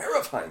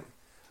terrifying.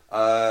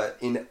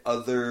 In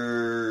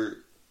other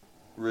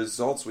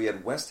results, we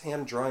had West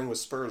Ham drawing with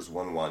Spurs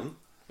 1-1.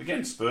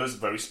 Again, Spurs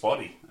very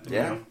spotty.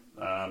 Yeah.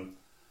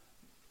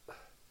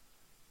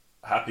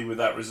 Happy with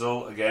that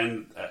result.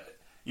 Again,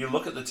 you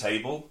look at the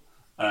table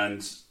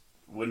and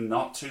we're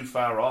not too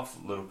far off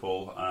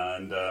Liverpool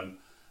and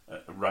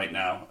right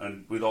now.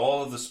 And with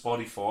all of the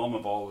spotty form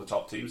of all the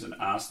top teams and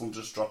Arsenal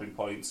just dropping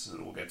points,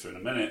 and we'll get to in a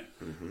minute,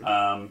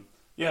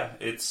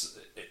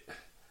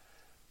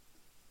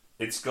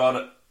 it's got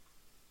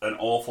an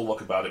awful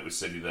look about it with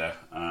City there.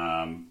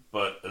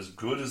 But as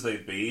good as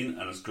they've been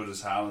and as good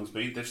as Haaland's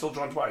been, they've still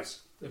drawn twice.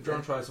 They've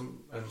drawn twice and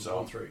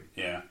won 3.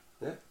 Yeah.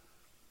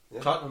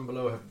 Tottenham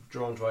below have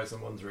drawn twice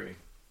and won 3.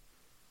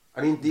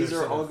 I mean, these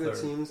are all good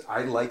teams.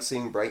 I like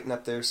seeing Brighton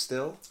up there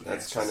still.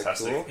 That's kind of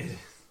cool.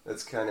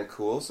 That's kind of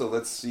cool. So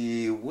let's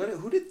see.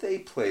 Who did they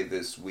play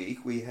this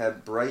week? We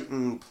had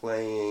Brighton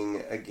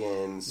playing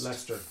against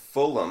Leicester.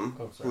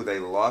 Fulham, who they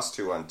lost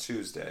to on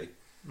Tuesday.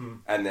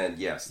 And then,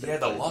 they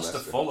lost to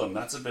Fulham.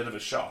 That's a bit of a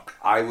shock.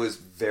 I was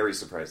very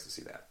surprised to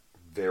see that.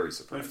 Very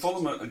surprised.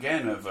 Fulham,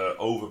 again, have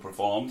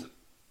overperformed.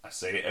 I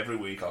say it every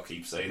week. I'll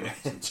keep saying it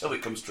until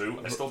it comes true.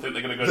 I still think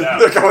they're going to go down.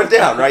 They're going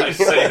down, right? I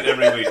say it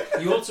every week.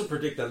 You also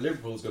predict that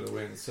Liverpool's going to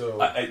win, so...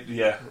 Maybe we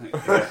should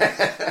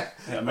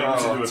do a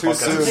podcast on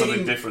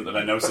something different that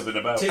I know something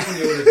about. Taking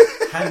you with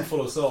a handful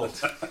of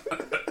salt.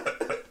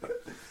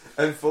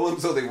 And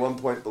Fulham's only 1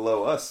 point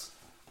below us.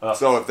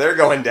 So if they're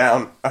going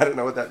down, I don't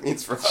know what that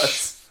means for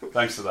us.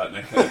 Thanks for that,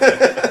 Nick.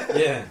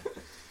 Yeah.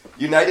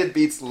 United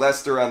beats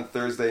Leicester on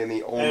Thursday in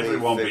the only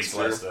Everyone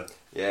fixture. beats Leicester.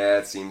 Yeah,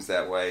 it seems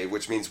that way,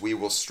 which means we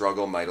will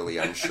struggle mightily,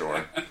 I'm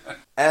sure.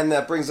 And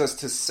that brings us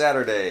to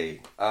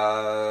Saturday.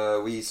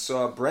 We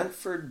saw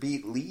Brentford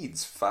beat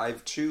Leeds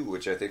 5-2,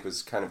 which I think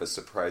was kind of a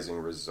surprising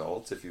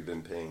result, if you've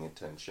been paying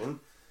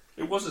attention.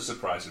 It was a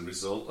surprising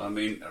result. I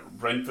mean,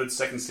 Brentford's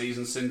second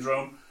season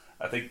syndrome,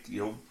 I think,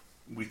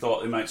 we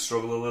thought they might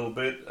struggle a little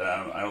bit.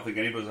 I don't think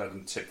anybody's had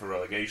them tip for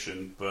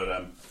relegation,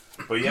 but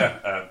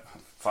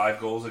 5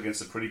 goals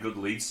against a pretty good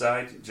Leeds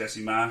side.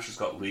 Jesse Marsh has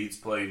got Leeds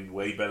playing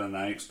way better than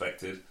I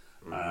expected.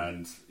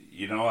 And,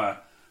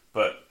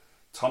 but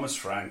Thomas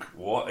Frank,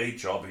 what a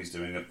job he's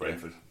doing at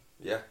Brentford.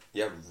 Yeah,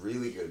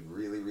 really good.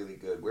 Really, really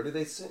good. Where do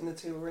they sit in the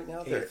table right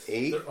now? They're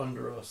 8th. They're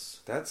under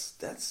us. That's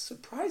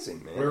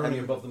surprising, man. We're only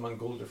above them on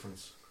goal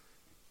difference.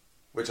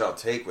 Which I'll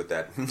take with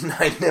that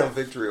 9-0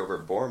 victory over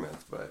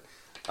Bournemouth. But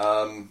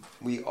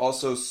we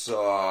also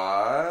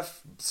saw,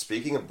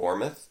 speaking of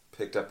Bournemouth,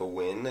 picked up a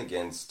win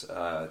against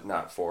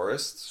not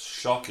Forest.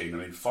 Shocking. I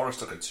mean, Forest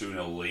took a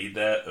 2-0 lead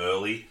there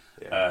early,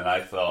 and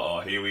I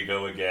thought, here we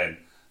go again.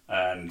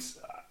 And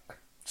I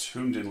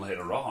tuned in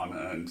later on,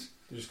 and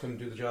you just couldn't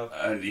do the job.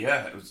 And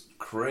it was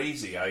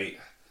crazy.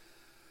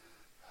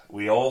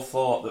 We all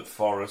thought that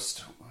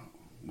Forest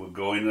were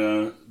going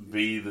to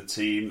be the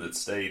team that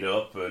stayed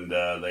up, and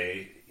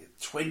they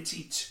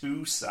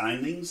 22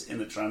 signings in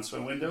the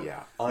transfer window.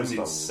 Yeah, it was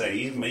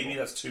insane. Maybe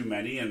that's too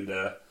many,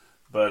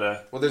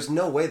 but there's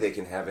no way they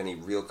can have any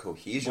real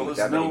cohesion with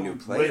that many new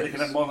players. Way they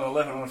can have more than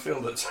 11 on a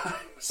field at a time.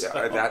 So.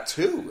 Yeah, that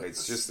too.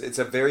 It's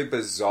a very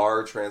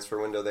bizarre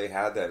transfer window they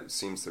had that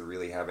seems to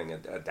really having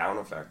a down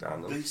effect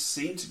on them. They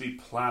seem to be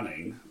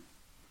planning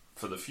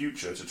for the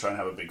future to try and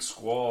have a big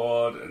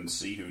squad and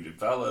see who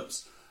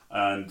develops,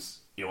 and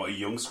a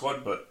young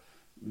squad, but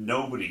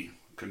nobody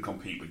can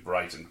compete with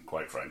Brighton,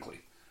 quite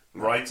frankly.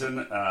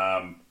 Brighton,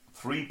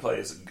 3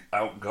 players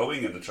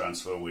outgoing in the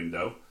transfer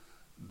window.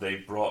 They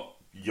brought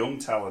young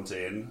talent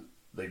in.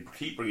 They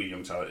keep bringing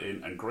young talent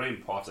in, and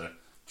Graham Potter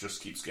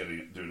just keeps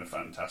doing a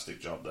fantastic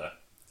job there.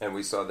 And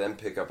we saw them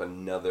pick up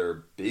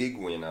another big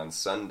win on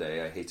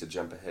Sunday. I hate to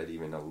jump ahead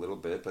even a little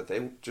bit, but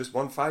they just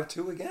won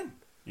 5-2 again.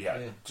 Yeah,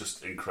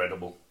 just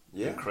incredible.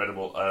 Yeah.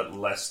 Incredible.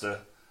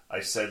 Leicester,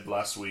 I said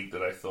last week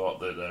that I thought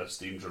that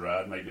Steven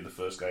Gerrard may be the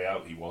first guy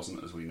out. He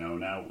wasn't, as we know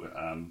now.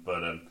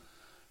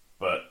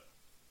 But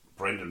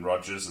Brendan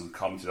Rodgers, and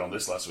commented on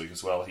this last week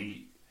as well,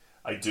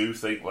 I do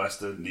think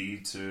Leicester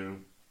need to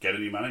get a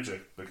new manager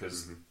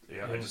because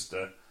I just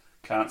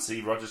can't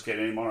see Rodgers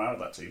getting any more out of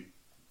that team.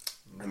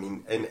 I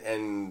mean,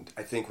 and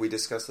I think we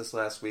discussed this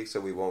last week, so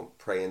we won't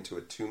pray into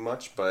it too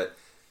much. But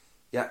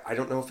yeah, I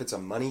don't know if it's a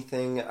money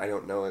thing. I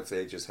don't know if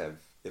they just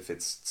if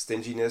it's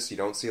stinginess. You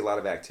don't see a lot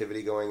of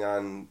activity going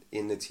on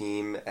in the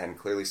team, and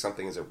clearly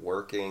something isn't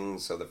working.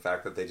 So the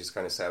fact that they just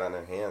kind of sat on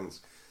their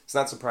hands, it's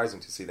not surprising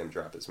to see them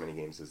drop as many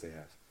games as they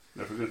have.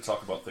 Now, if we're going to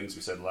talk about things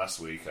we said last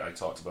week, I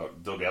talked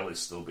about Doug Ellis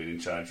still being in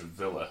charge of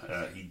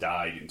Villa. He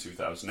died in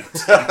 2010.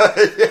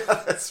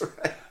 Yeah, that's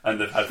right. And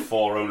they've had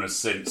 4 owners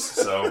since,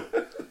 so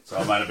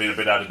I might have been a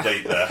bit out of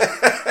date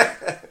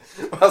there.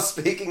 Well,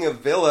 speaking of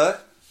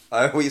Villa,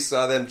 we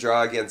saw them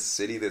draw against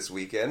City this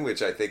weekend,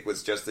 which I think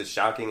was just as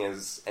shocking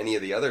as any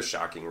of the other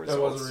shocking results.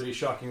 That was a really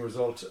shocking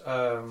result.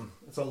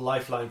 It's a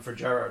lifeline for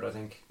Gerrard, I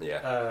think.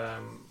 Yeah.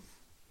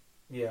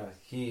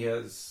 He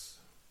has,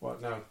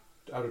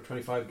 out of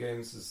 25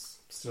 games, is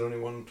still only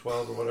won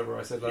 12 or whatever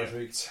I said last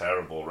week.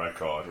 Terrible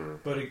record.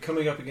 But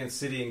coming up against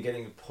City and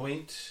getting a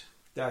point,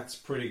 that's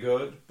pretty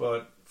good.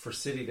 But for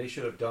City, they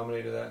should have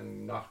dominated that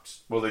and not...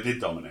 Well, they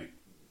did dominate.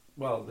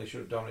 Well, they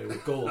should have dominated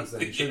with goals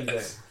then, shouldn't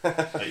they?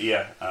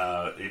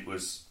 It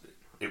was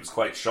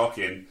quite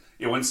shocking.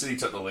 When City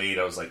took the lead,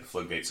 I was like, the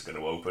floodgates are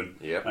going to open.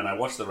 Yep. And I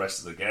watched the rest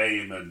of the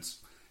game, and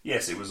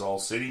yes, it was all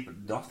City, but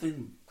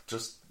nothing,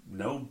 just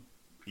no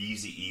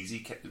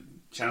easy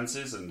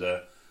chances, and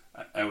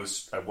I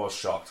was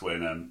shocked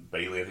when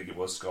Bailey, I think it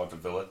was, scored for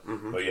Villa.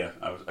 But yeah,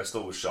 I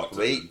still was shocked.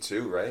 Late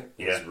too, right?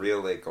 It was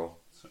real late goal.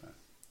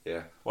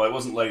 Yeah. Well, it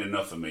wasn't late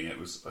enough for me. I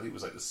think it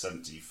was like the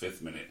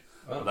 75th minute.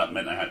 Oh. But that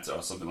meant I had to,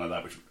 or something like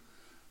that. Which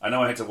I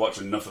know I had to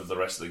watch enough of the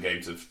rest of the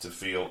game to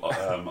feel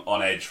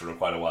on edge for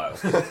quite a while.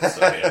 So,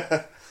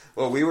 yeah.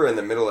 Well, we were in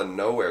the middle of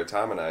nowhere,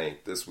 Tom and I,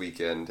 this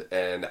weekend,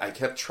 and I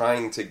kept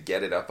trying to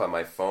get it up on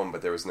my phone,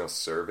 but there was no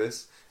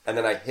service. And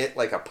then I hit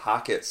like a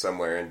pocket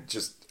somewhere and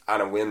just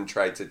on a whim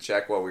tried to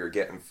check while we were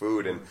getting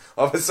food, and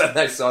all of a sudden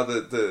I saw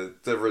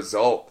the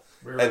result.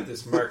 We were at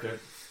this market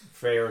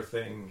fair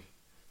thing.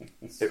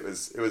 It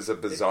was a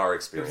bizarre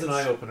experience. It was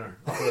an eye-opener.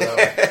 I'll put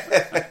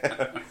it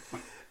that way.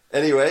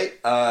 Anyway,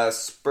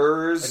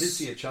 Spurs. I did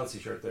see a Chelsea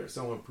shirt there.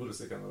 Someone put a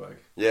stick on the back.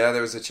 Yeah,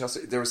 there was a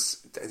Chelsea. There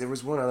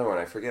was one other one.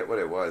 I forget what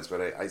it was,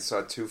 but I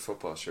saw 2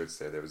 football shirts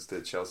there. There was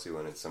the Chelsea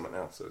one and someone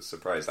else. I was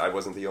surprised. I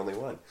wasn't the only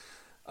one.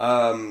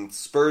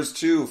 Spurs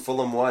 2,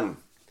 Fulham 1.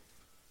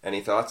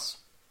 Any thoughts?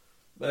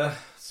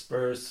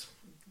 Spurs.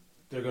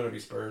 They're going to be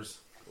Spurs.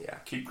 Yeah.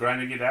 Keep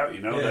grinding it out,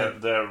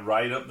 They're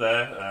right up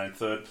there in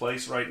 3rd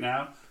place right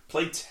now.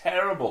 Played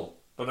terrible,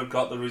 but have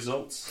got the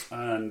results.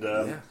 And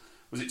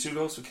was it 2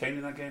 goals for Kane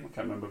in that game? I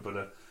can't remember,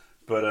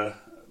 but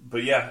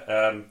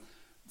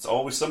it's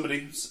always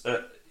somebody.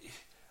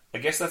 I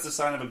guess that's a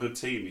sign of a good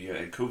team.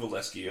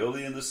 Kuvalevsky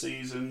early in the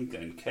season,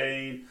 and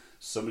Kane.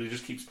 Somebody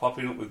just keeps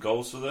popping up with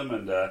goals for them,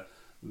 and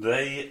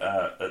they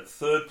at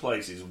 3rd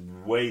place is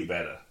way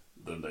better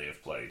than they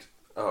have played.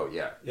 Oh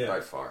yeah, by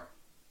far.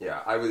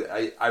 Yeah,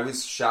 I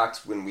was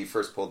shocked when we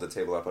first pulled the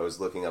table up. I was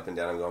looking up and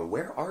down and going,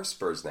 where are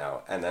Spurs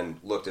now? And then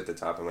looked at the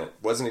top and went,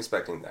 wasn't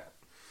expecting that.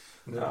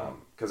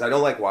 Because I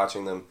don't like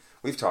watching them.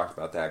 We've talked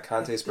about that.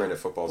 Conte's brand of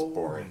football is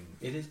boring.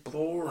 It is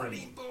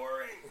boring.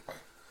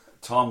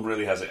 Tom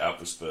really has it out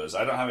for Spurs.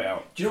 I don't have it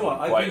out do you know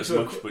what? quite as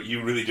much, but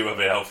you really do have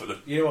it out for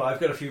them. You know what? I've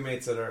got a few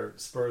mates that are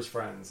Spurs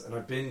friends, and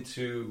I've been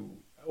to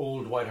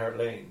old White Hart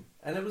Lane,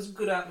 and it was a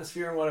good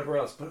atmosphere and whatever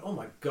else, but oh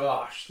my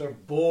gosh, they're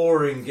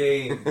boring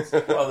games.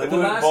 Well, the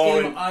last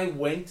boring. game I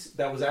went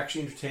that was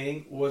actually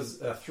entertaining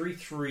was a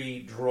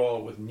 3-3 draw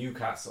with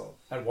Newcastle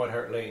at White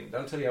Hart Lane.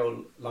 That'll tell you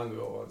how long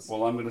ago it was.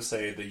 Well, I'm going to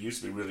say they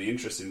used to be really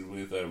interesting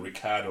with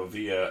Ricardo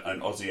Villa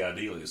and Ozzy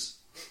Ardiles.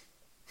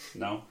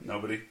 No?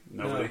 Nobody?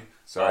 No.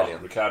 Sorry,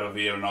 Ricardo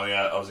Villa and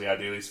Ozzy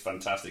Ardiles,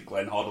 fantastic.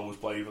 Glenn Hoddle was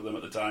playing for them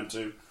at the time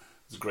too. It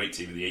was a great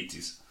team in the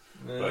 80s.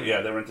 But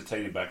yeah, they were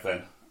entertaining back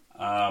then.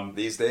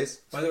 These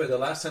days? By the way, the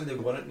last time they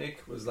won it,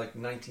 Nick, was like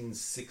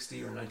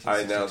 1960 or 1962.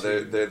 I know,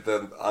 they're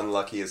the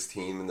unluckiest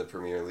team in the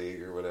Premier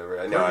League or whatever.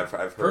 I know, I've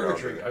heard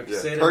Purgatory.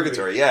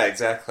 Purgatory, yeah,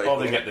 exactly. Well,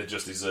 they get the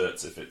just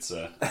desserts if it's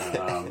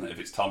if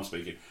it's Tom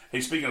speaking. Hey,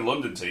 speaking of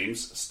London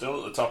teams, still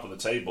at the top of the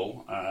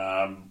table,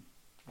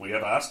 we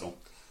have Arsenal.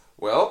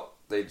 Well,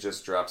 they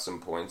just dropped some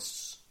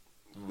points,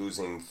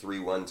 losing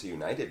 3-1 to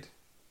United.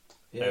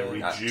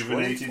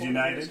 Rejuvenated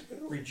United?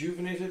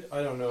 Rejuvenated?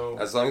 I don't know.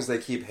 As long as they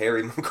keep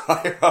Harry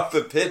Maguire off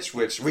the pitch,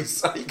 which we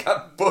saw he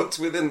got booked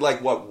within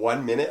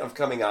 1 minute of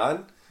coming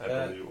on. I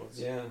believe it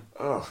was. Yeah.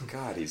 Oh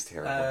God, he's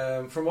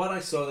terrible. From what I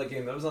saw that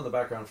game, that was on the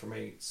background for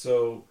me.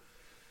 So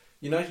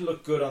United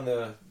looked good on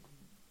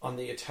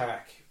the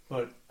attack,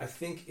 but I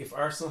think if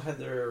Arsenal had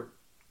their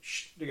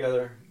shit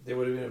together, they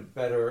would have been a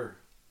better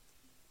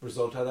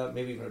result out of that,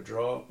 maybe even a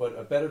draw. But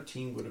a better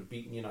team would have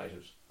beaten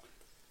United.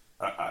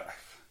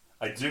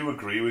 I do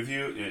agree with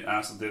you.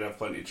 Arsenal did have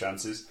plenty of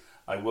chances.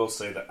 I will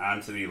say that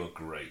Anthony looked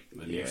great.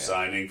 The new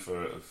signing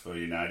for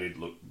United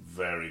looked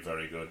very,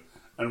 very good.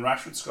 And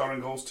Rashford scoring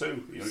goals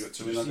too. You only got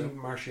 2 in that. Did you see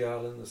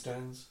Martial in the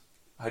stands?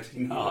 I did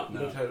not. He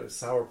looked at a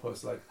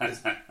sourpuss like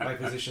my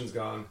position's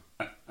gone.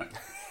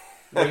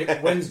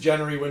 When's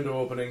January window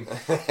opening?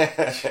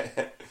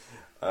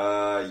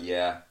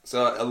 Yeah.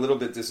 So a little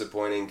bit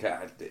disappointing.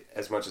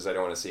 As much as I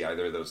don't want to see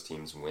either of those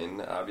teams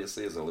win,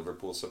 obviously, as a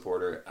Liverpool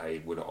supporter,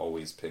 I would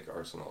always pick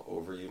Arsenal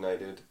over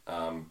United.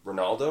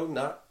 Ronaldo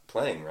not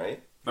playing,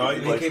 right? No,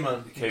 he came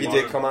on. He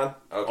did come on?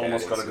 Okay,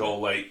 almost got a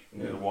goal late.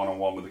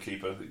 One-on-one with the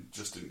keeper. He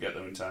just didn't get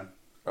there in time.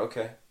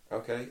 Okay.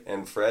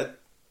 And Fred?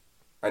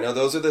 I know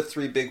those are the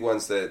 3 big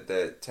ones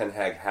that Ten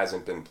Hag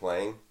hasn't been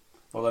playing.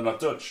 Well, they're not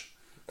Dutch.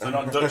 If they're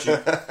not Dutch,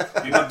 you're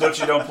not Dutch,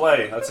 you don't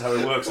play. That's how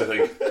it works, I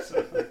think.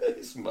 So.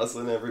 He's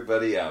muscling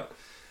everybody out.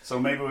 So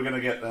maybe we're going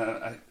to get...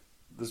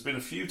 there's been a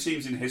few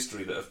teams in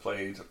history that have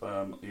played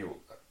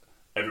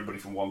everybody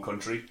from one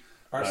country.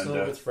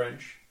 Arsenal with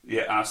French.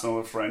 Yeah, Arsenal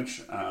were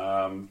French.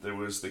 There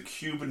was the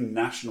Cuban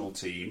national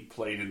team,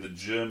 played in the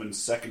German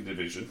second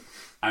division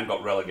and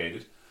got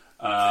relegated,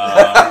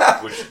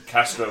 which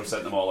Castro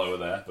sent them all over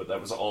there, but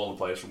that was all the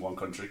players from one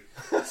country.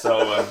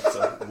 So it's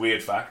a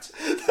weird fact.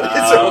 It's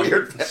a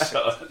weird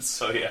fact.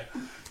 So yeah.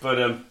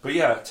 But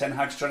yeah, Ten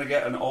Hag's trying to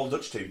get an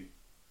all-Dutch team.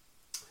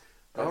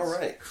 All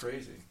right.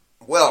 Crazy.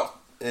 Well,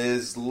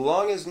 as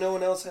long as no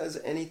one else has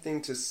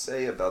anything to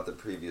say about the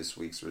previous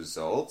week's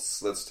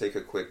results, let's take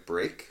a quick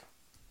break.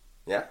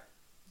 Yeah?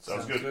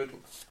 Sounds good.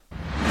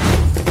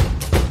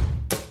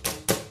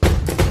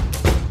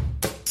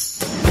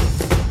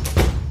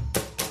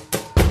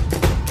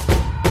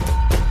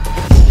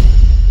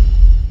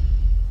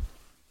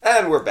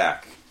 And we're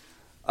back.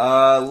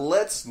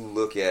 Let's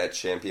look at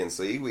Champions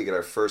League. We got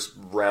our first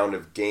round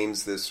of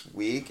games this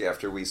week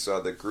after we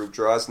saw the group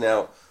draws.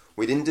 Now,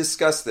 we didn't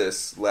discuss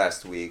this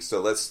last week,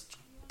 so let's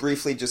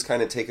briefly just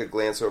kind of take a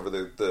glance over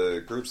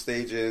the group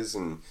stages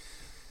and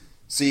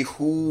see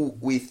who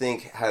we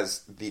think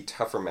has the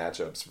tougher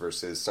matchups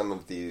versus some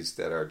of these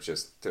that are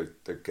just,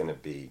 they're going to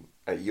be,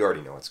 you already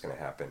know what's going to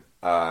happen.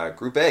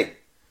 Group A,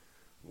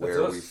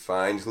 where we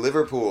find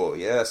Liverpool,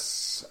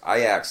 yes,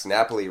 Ajax,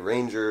 Napoli,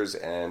 Rangers,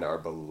 and our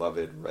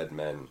beloved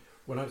RedMen.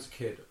 When I was a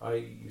kid, I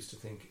used to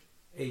think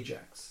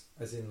Ajax,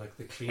 as in like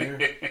the cleaner.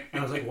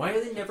 And I was like, why are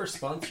they never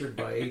sponsored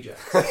by Ajax?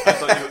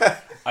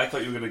 I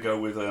thought you were going to go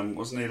with,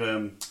 wasn't it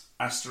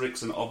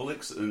Asterix and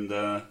Obelix and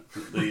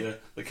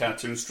the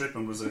cartoon strip,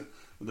 and was it?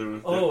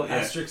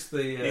 Asterix,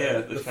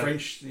 the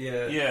French,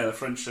 the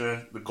French,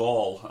 the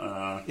Gaul.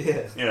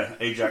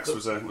 Ajax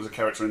was a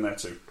character in there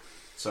too.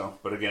 So,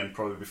 but again,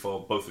 probably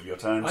before both of your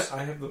times.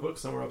 I have the book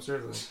somewhere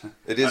upstairs.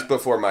 It is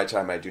before my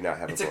time. I do not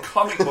have a book. It's a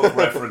comic book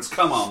reference.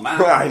 Come on,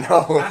 man. I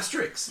know.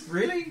 Asterix,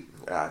 really?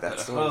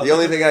 That's the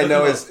only thing I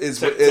know is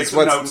take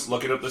some notes.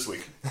 Look it up this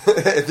week.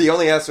 The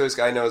only asterisk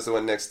I know is the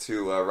one next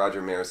to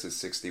Roger Maris's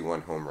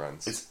 61 home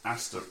runs. It's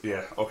Asterisk.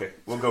 Yeah. Okay,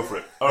 we'll go for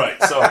it. All right.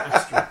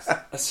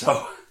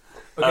 So.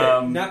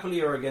 Okay,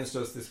 Napoli are against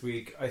us this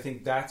week. I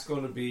think that's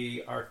going to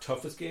be our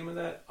toughest game of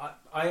that.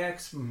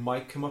 Ajax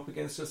might come up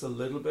against us a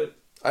little bit.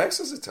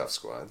 Ajax is a tough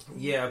squad.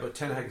 Yeah, but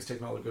Ten Hag has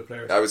taken all the good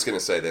players. I was going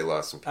to say they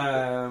lost some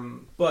people.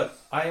 But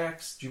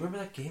Ajax, do you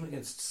remember that game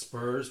against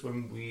Spurs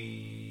when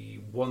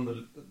we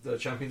won the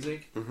Champions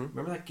League? Mm-hmm.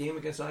 Remember that game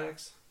against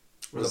Ajax?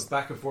 Where the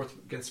back and forth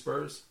against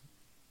Spurs?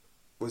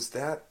 Was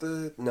that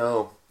the...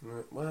 No.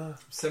 Well...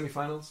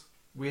 Semi-finals?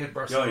 We had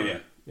Barcelona. Oh,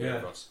 yeah.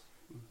 Of course.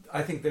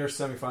 I think their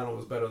semi-final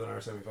was better than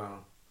our semi-final.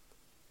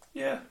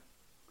 Yeah.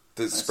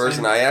 The Spurs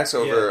and Ajax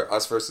over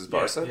us versus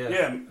Barca?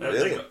 Yeah.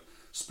 Really?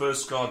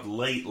 Spurs scored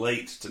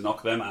late to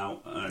knock them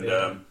out,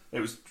 and it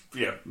was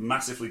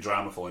massively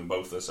dramaful in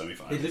both the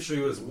semi-finals. It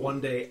literally was one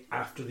day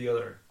after the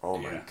other. Oh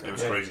my god, it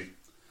was crazy.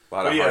 A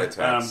lot of heart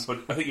attacks.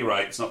 But I think you're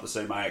right. It's not the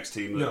same Ajax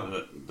team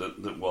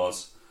that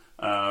was.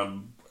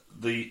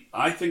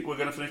 I think we're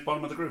going to finish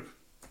bottom of the group.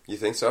 You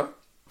think so?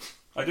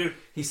 I do.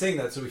 He's saying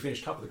that so we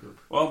finish top of the group.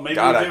 Well, maybe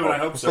we do, and I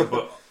hope so.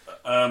 But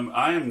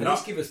I am not. At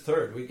least give us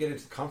third. We get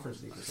into the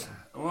Conference League or something.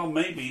 Well,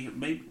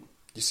 maybe.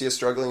 You see us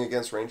struggling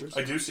against Rangers?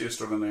 I do see us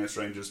struggling against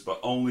Rangers, but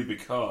only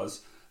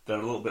because they're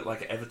a little bit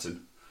like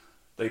Everton.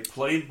 They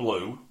play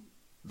blue.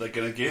 They're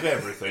going to give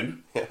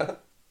everything. Yeah.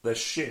 They're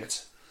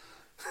shit.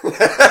 But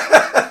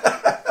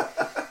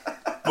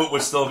we're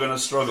still going to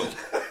struggle.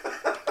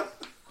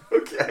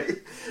 Okay.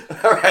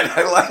 All right,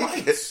 I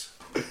like it.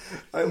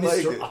 I like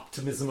Mr. it.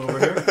 Optimism over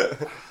here.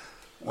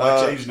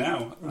 Why change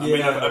now? I mean,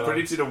 I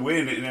predicted a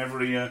win in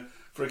every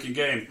freaking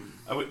game.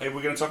 Are we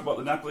going to talk about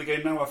the Napoli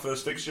game now, our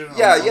first fixture?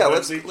 Yeah, on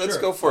let's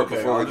Wednesday? go for it Okay,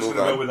 before we I'm just move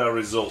going to on. go with our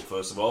result,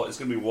 first of all. It's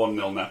going to be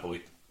 1-0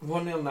 Napoli.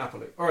 1-0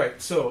 Napoli.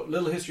 Alright, so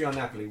little history on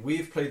Napoli.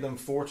 We've played them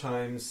 4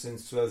 times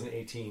since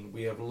 2018.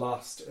 We have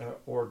lost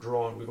or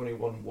drawn. We've only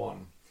won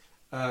 1.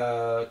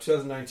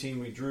 2019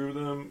 we drew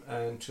them,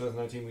 and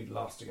 2019 we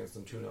lost against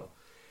them 2-0.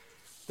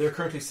 They're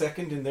currently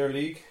second in their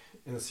league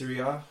in the Serie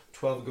A.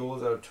 12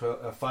 goals out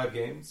of 5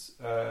 games.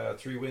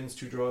 3 wins,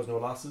 2 draws, no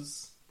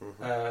losses.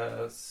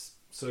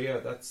 So yeah,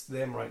 that's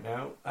them right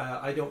now.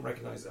 I don't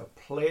recognise a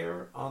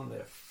player on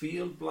the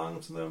field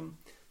belonging to them,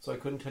 so I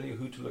couldn't tell you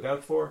who to look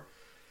out for.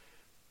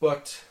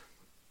 But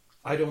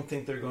I don't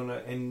think they're going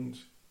to end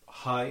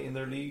high in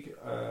their league.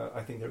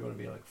 I think they're going to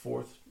be like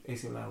 4th.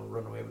 AC Milan will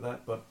run away with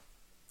that. But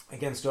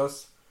against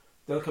us,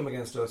 they'll come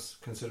against us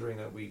considering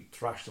that we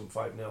thrashed them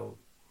 5-0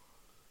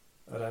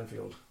 at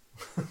Anfield.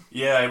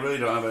 Yeah, I really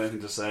don't have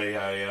anything to say.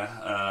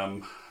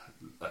 I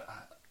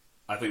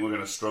think we're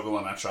going to struggle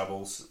on our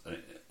travels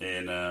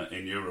in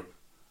Europe.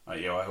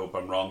 I hope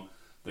I'm wrong.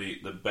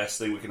 The best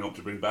thing we can hope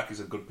to bring back is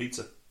a good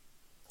pizza.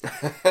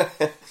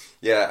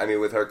 Yeah, I mean,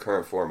 with our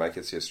current form, I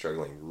could see us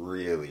struggling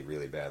really,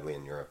 really badly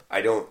in Europe.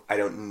 I don't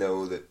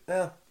know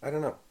that. I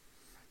don't know.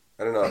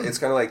 It's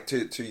kind of like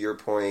to your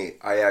point.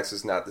 Ajax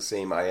is not the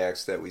same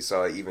Ajax that we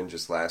saw even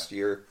just last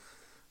year.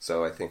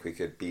 So I think we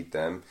could beat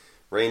them.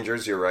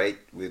 Rangers, you're right.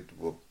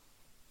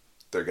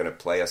 They're going to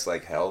play us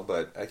like hell,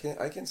 but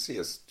I can see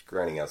us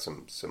grinding out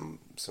some wins.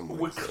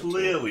 We're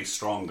clearly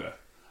stronger.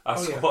 Our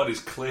squad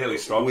is clearly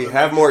stronger. We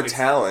have more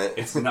talent.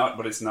 It's not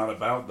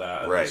about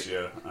that right. This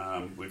year.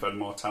 We've had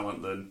more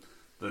talent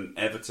than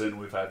Everton.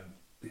 We've had,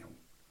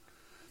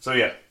 So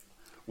yeah,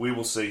 we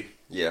will see.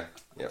 Yeah.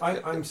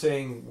 I'm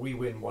saying we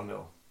win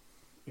 1-0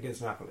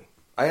 against Napoli.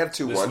 I have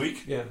 2-1 this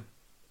week. Yeah.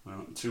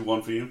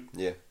 2-1 for you.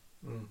 Yeah.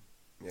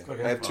 Yeah.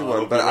 Okay. I have 2-1,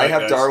 Well, but right, I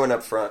have guys. Darwin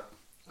up front.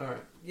 All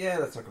right. Yeah,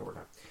 that's not going to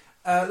work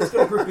out. Let's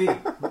go to Group B.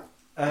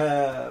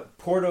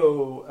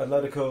 Porto,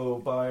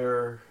 Atletico,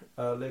 Bayer,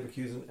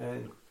 Leverkusen,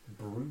 and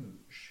Bruges.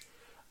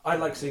 I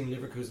like seeing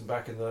Leverkusen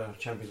back in the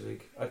Champions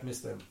League. I'd miss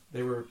them.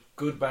 They were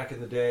good back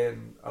in the day,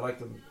 and I like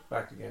them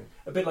back again.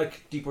 A bit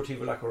like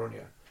Deportivo La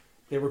Coruña.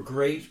 They were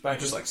great back.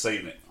 Just like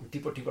saying it.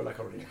 Deportivo La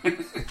Coruña.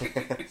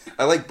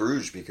 I like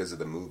Bruges because of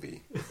the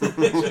movie.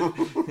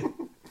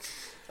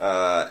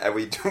 And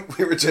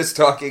we were just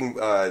talking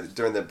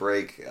during the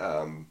break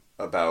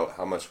about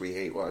how much we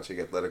hate watching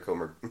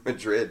Atletico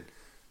Madrid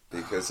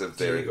because of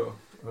Diego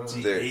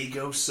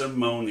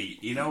Simone.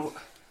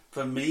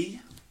 For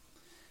me,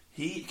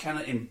 he kind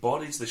of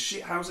embodies the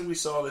shithousing we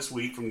saw this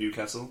week from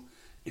Newcastle.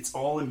 It's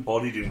all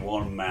embodied in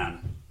one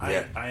man.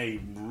 Yeah. I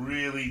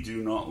really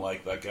do not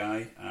like that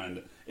guy, and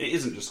it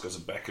isn't just because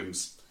of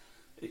Beckham's.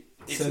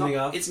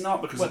 It's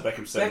not because of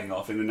Beckham sending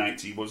off in the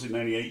 90. Was it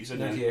 98? You said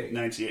 98.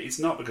 98. It's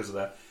not because of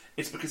that.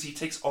 It's because he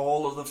takes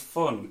all of the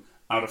fun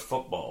out of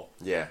football.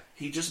 Yeah.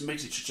 He just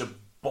makes it such a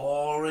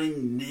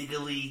boring,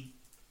 niggly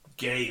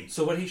game.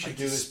 So what he should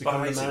do is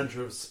become the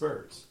manager of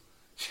Spurs.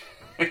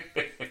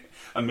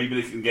 And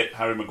maybe they can get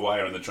Harry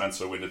Maguire in the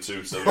transfer window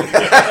too, so we can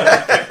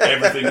get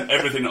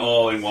everything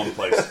all in one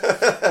place.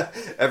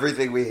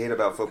 Everything we hate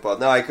about football.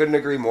 No, I couldn't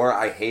agree more.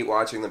 I hate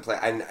watching them play.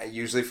 And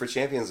usually for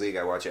Champions League,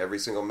 I watch every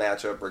single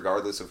matchup,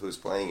 regardless of who's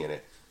playing in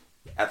it.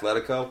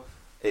 Atletico,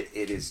 it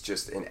is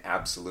just an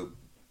absolute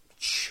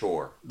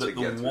chore to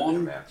get through their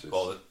matches.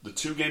 Well, the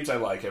 2 games I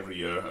like every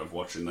year of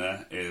watching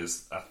there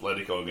is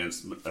Atletico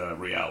against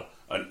Real,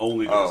 and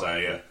only because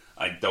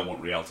I don't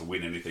want Real to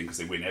win anything because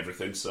they win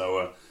everything.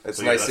 So it's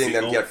nice seeing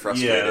them get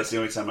frustrated. Yeah, that's the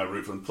only time I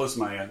root for them. Plus,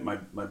 my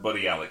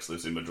buddy Alex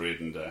lives in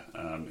Madrid,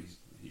 and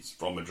he's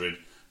from Madrid,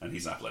 and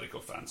he's an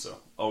Atletico fan, so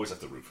always have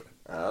to root for him.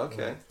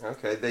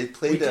 Okay. They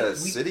played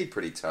City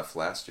pretty tough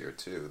last year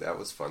too. That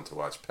was fun to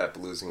watch. Pep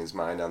losing his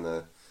mind on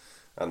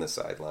the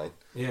sideline.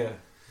 Yeah.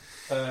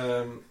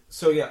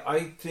 So yeah,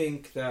 I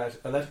think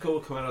that Atletico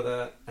will come out of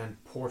that,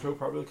 and Porto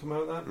probably will come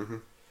out of that. Mm-hmm.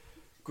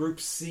 Group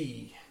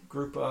C,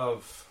 group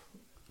of.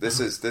 This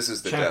is the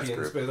champions, death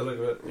group. By the look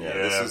of it. Yeah,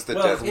 this is the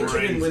death group.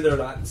 Inter didn't win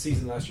their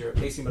season last year.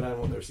 AC Milan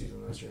won their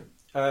season last year.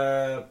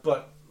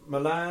 But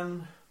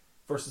Milan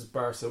versus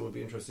Barca would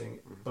be interesting.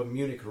 But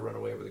Munich will run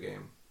away with the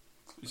game.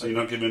 So you're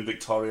not giving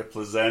Victoria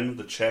Plzeň,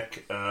 the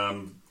Czech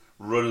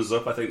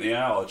runners-up, I think they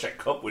are, or the Czech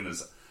Cup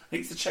winners. I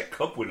think it's the Czech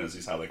Cup winners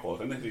is how they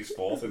qualify. I think he's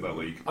 4th in that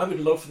league. I would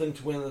love for them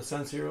to win the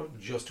San Siro,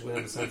 just to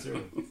win the San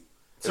Siro.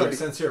 Sorry,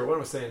 San Siro, what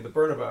am I saying? The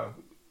Bernabeu.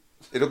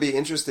 It'll be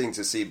interesting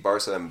to see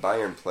Barca and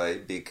Bayern play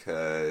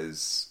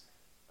because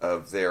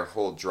of their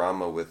whole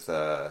drama with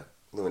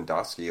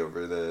Lewandowski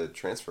over the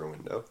transfer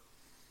window.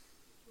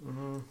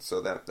 Mm-hmm.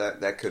 So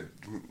that could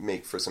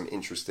make for some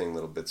interesting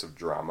little bits of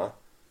drama.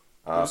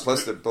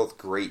 Plus, they're both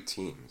great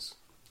teams.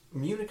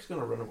 Munich's going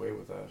to run away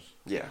with that.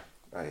 Yeah,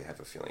 I have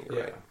a feeling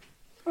you're right.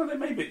 Well, they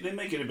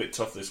make it a bit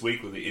tough this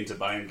week with the Inter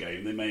Bayern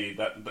game. They may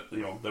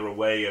they're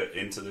away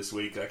into this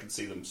week. I can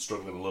see them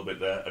struggling a little bit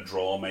there. A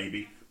draw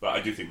maybe, but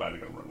I do think Bayern are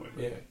going to run away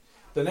with it. Yeah,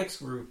 the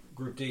next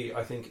group D,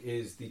 I think,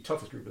 is the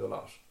toughest group of the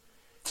lot.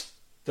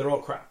 They're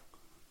all crap.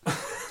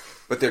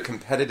 but they're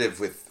competitive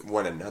with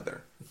one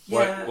another.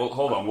 Yeah. Well,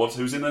 hold on.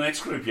 Who's in the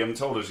next group? You haven't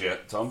told us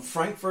yet, Tom.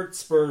 Frankfurt,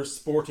 Spurs,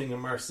 Sporting,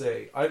 and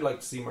Marseille. I'd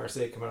like to see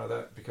Marseille come out of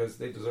that because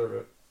they deserve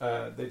it.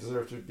 They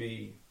deserve to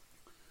be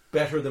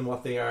better than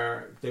what they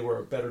are. They were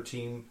a better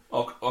team.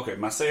 Okay,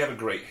 Marseille have a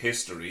great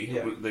history.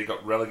 Yeah. They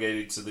got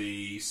relegated to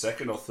the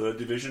second or third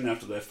division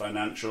after their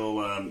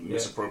financial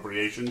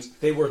misappropriations.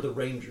 They were the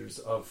Rangers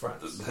of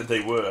France. They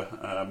were,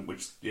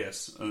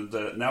 yes, and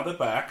now they're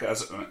back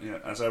as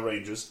our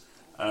Rangers.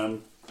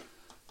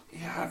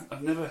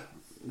 I've never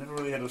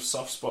really had a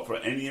soft spot for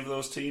any of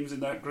those teams in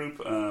that group.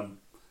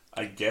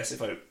 I guess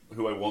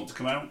who I want to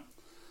come out.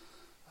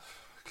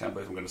 I can't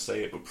believe I'm going to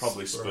say it, but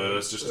probably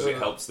Spurs, just because it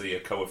helps the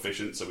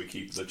coefficient, so we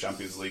keep the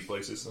Champions League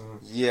places.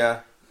 Yeah.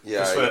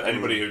 Just for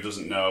anybody who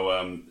doesn't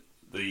know,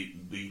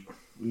 the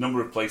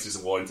number of places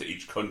awarded to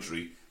each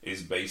country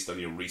is based on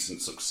your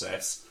recent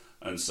success,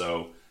 and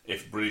so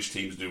if British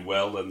teams do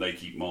well, then they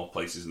keep more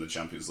places in the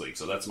Champions League.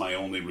 So that's my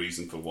only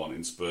reason for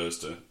wanting Spurs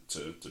to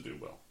do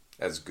well.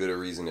 As good a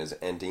reason as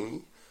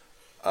any.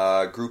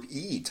 Group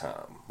E,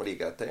 Tom. What do you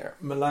got there?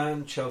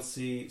 Milan,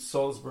 Chelsea,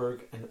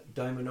 Salzburg, and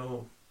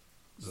Dinamo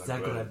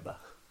Zagreb.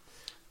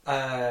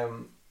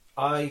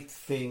 I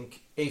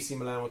think AC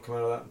Milan will come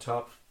out of that on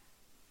top,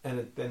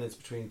 and then it's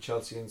between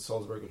Chelsea and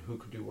Salzburg, and who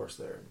could do worse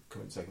there and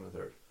come in second and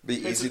third.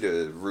 Be easy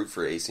to root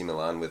for AC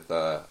Milan with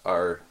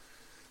our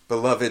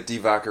beloved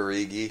Divock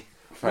Origi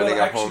finding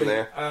a home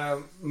there.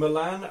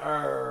 Milan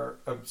are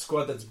a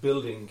squad that's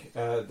building.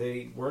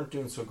 They weren't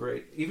doing so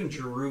great. Even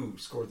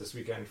Giroud scored this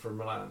weekend for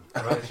Milan.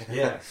 Right?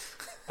 Yeah.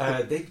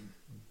 They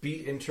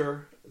beat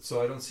Inter,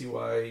 so I don't see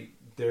why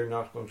they're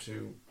not going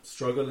to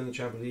struggle in the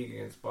Champions League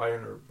against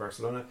Bayern or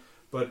Barcelona.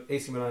 But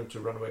AC Milan to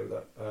run away with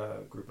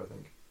that group, I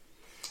think.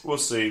 We'll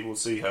see. We'll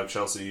see how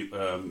Chelsea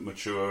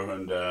mature,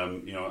 and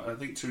I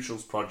think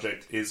Tuchel's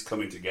project is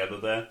coming together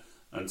there,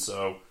 and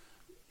so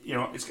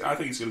I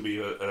think it's going to be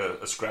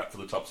a scrap for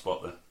the top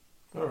spot there.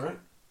 All right.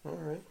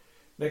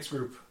 Next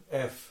group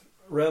F: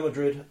 Real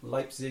Madrid,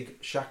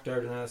 Leipzig,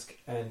 Shakhtar Donetsk,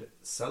 and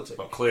Celtic.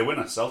 Well, clear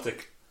winner,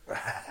 Celtic.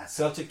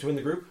 Celtic to win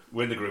the group?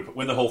 Win the group.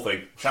 Win the whole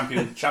thing.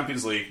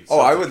 Champions League. Celtic. Oh,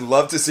 I would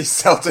love to see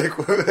Celtic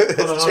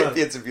as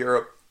champions of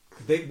Europe.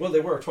 They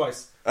were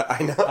twice.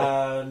 I know.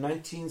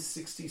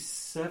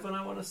 1967,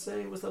 I want to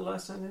say, was the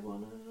last time they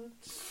won it.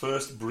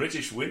 First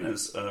British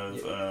winners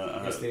of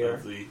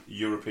the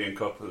European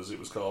Cup, as it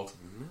was called.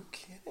 No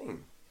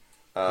kidding.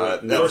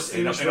 In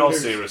all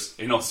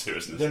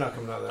seriousness, they're not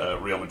coming out of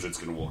that. Real Madrid's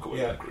going to walk away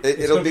with that group.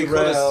 It'll be cool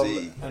Real to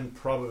see. And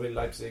probably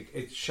Leipzig.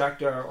 It's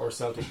Shakhtar or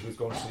Celtic who's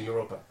going to the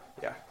Europa.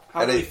 Yeah.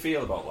 How do you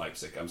feel about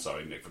Leipzig? I'm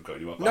sorry, Nick, for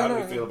cutting you off. How do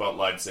you feel about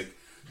Leipzig?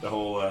 The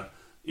whole...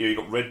 you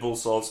got Red Bull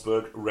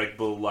Salzburg, Red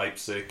Bull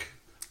Leipzig.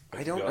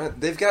 I don't.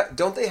 They've got.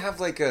 Don't they have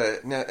like a?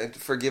 Now,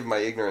 forgive my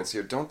ignorance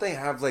here. Don't they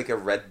have like a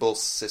Red Bull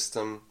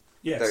system?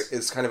 Yes, that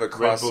is kind of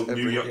across Red Bull,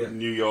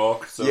 New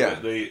York. So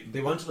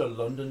they wanted a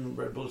London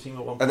Red Bull team at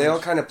one point, and they all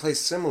kind of play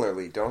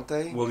similarly, don't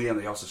they? Well, yeah, and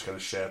they also kind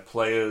of share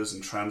players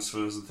and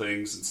transfers and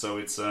things, and so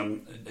it's.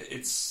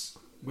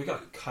 We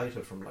got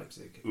Keita from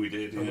Leipzig. We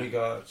did, and we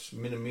got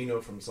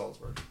Minamino from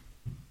Salzburg.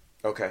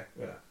 Okay.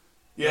 Yeah.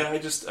 Yeah, I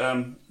just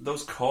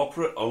those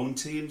corporate-owned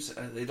teams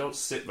they don't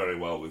sit very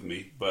well with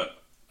me. But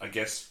I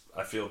guess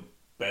I feel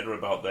better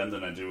about them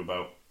than I do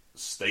about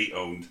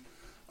state-owned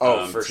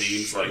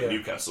teams sure. like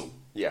Newcastle.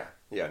 Yeah,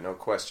 no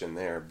question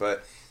there.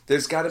 But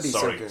there's got to be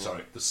something.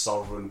 Sorry, the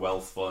Sovereign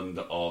Wealth Fund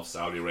of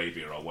Saudi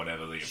Arabia or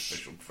whatever the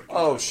official.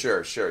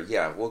 Sure.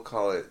 Yeah, we'll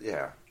call it.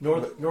 Yeah,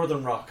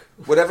 Northern Rock.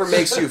 Whatever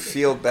makes you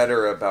feel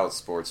better about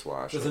sports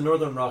wash. There's a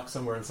Northern Rock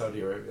somewhere in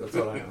Saudi Arabia. That's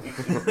all I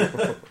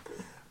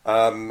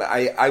know.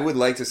 I would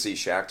like to see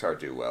Shakhtar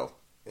do well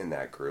in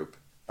that group,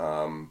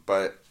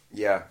 but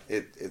yeah,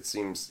 it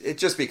seems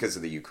just because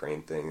of the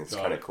Ukraine thing, it's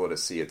kind of cool to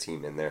see a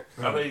team in there.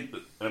 Are they?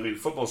 I mean,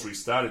 football's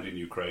restarted in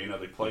Ukraine. Are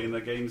they playing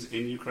their games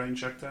in Ukraine,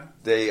 Shakhtar?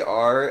 They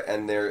are,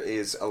 and there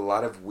is a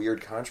lot of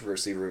weird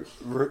controversy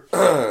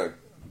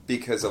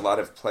because a lot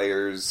of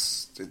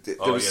players.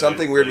 There was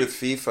something weird with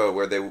FIFA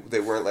where they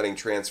weren't letting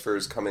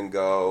transfers come and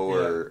go,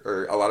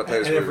 or a lot of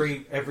players. And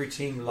every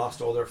team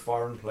lost all their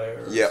foreign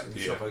players. And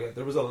stuff like that.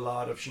 There was a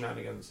lot of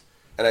shenanigans.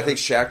 And I think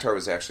Shakhtar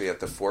was actually at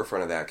the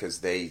forefront of that because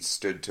they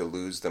stood to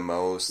lose the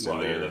most. Well,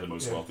 they're the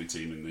most wealthy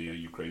team in the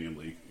Ukrainian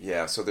league.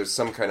 Yeah, so there's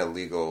some kind of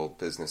legal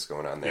business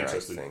going on there. I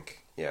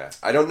think. Yeah,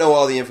 I don't know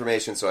all the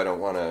information, so I don't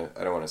want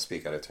to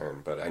speak out of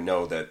turn. But I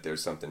know that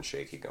there's something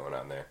shaky going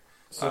on there.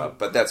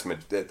 But that's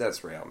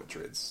Real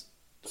Madrid's.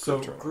 So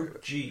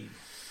Group G,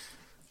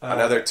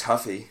 another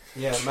toughie.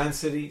 Yeah, Man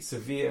City,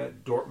 Sevilla,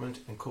 Dortmund,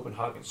 and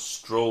Copenhagen.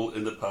 Stroll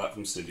in the park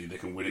from City. They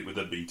can win it with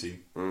their B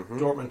team. Mm-hmm.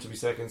 Dortmund to be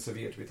second,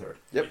 Sevilla to be third.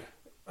 Yep.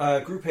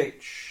 Group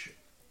H,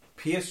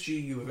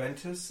 PSG,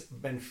 Juventus,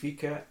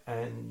 Benfica,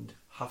 and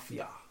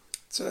Hafia.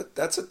 So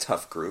that's a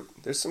tough group.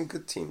 There's some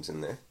good teams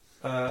in there.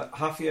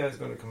 Hafia is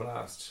going to come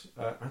last.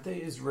 Aren't they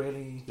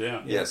Israeli?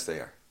 Yeah. Yes, they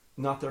are.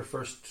 Not their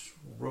first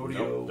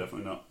rodeo. No,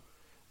 definitely not.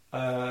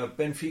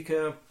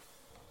 Benfica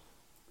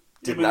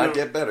did not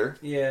get better.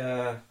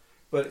 Yeah,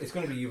 But it's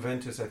going to be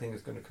Juventus, I think,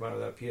 is going to come out of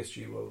that.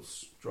 PSG will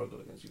struggle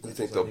against Juventus.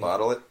 You think they'll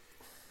bottle it?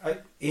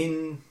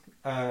 In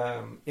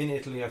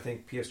Italy, I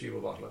think PSG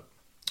will bottle it.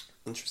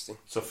 Interesting.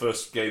 So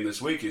first game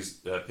this week is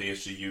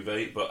PSG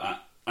Juve, but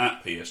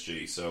at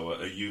PSG. So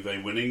a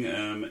Juve winning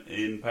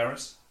in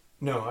Paris.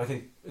 No, I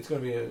think it's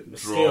going to be a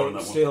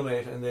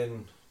stalemate, and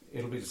then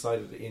it'll be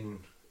decided in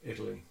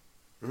Italy.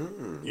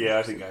 Yeah,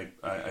 I think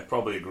I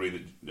probably agree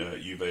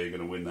that Juve are going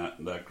to win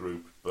that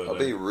group. But I'll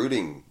be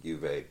rooting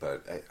Juve,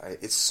 but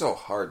it's so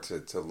hard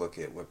to look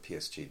at what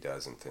PSG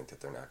does and think that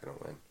they're not going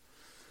to win.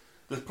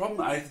 The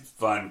problem I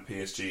find with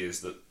PSG is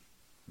that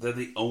they're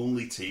the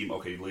only team.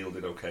 Okay, Lille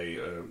did okay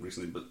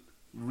recently, but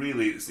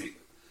really,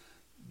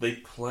 they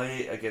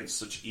play against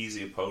such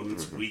easy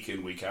opponents week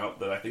in, week out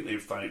that I think they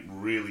find it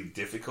really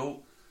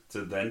difficult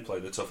to then play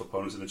the tough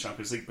opponents in the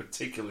Champions League,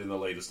 particularly in the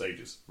later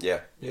stages. Yeah,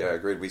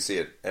 agreed. We see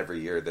it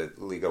every year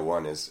that Liga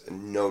 1 is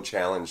no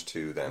challenge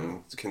to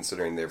them,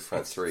 considering their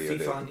front three.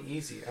 It's FIFA and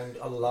easy, and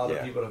a lot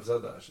of people have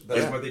said that.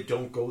 That's why they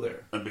don't go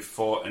there. And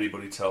before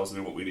anybody tells me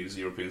what we need is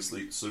a European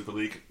Super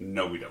League,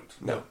 no, we don't.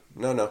 No.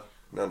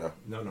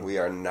 We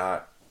are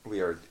not. We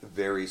are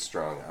very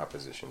strong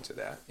opposition to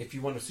that. If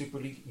you want a Super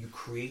League, you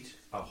create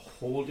a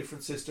whole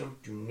different system.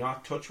 Do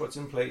not touch what's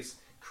in place.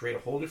 Create a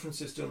whole different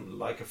system,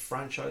 like a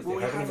franchise. Well,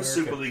 we have a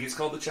Super League. It's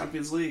called the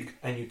Champions League.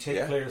 And you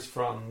take players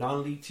from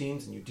non-league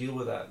teams and you deal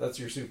with that. That's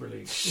your Super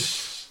League.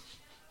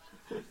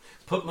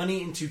 Put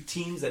money into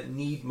teams that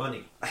need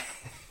money.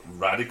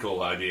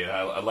 Radical idea.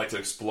 I'd like to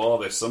explore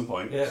this some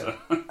point. Yeah.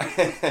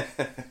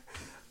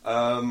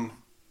 So.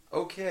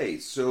 Okay,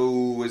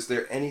 so is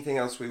there anything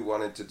else we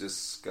wanted to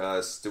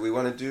discuss? Do we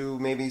want to do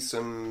maybe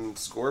some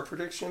score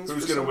predictions?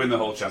 Who's going to win the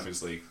whole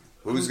Champions League?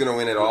 Who's going to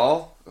win it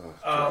all?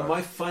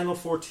 My final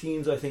four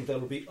teams, I think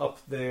that'll be up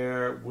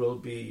there, will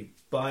be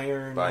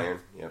Bayern,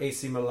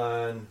 AC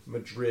Milan,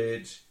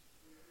 Madrid,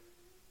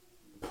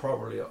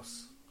 probably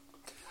us.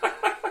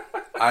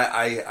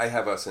 I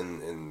have us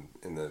in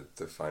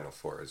the final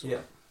four as well. Yeah.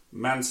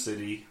 Man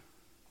City.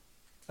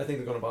 I think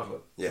they're going to bottle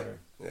it. Yeah, Sorry.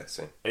 yeah,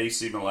 same.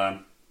 AC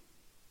Milan.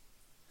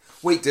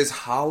 Wait, does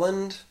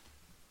Holland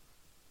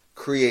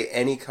create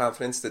any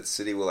confidence that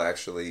City will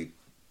actually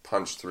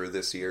punch through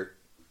this year?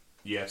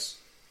 Yes.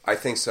 I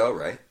think so,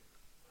 right?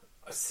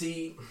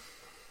 See,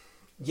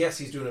 yes,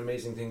 he's doing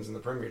amazing things in the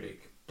Premier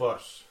League,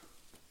 but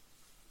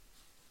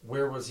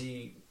where was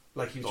he?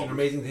 Like, he was doing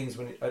amazing things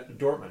at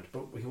Dortmund,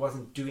 but he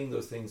wasn't doing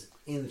those things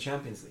in the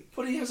Champions League.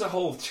 But he has a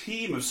whole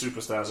team of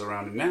superstars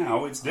around him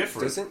now. It's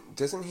different.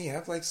 Doesn't he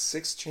have like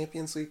 6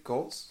 Champions League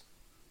goals?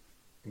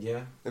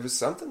 Yeah. It was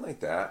something like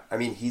that. I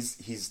mean,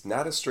 he's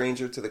not a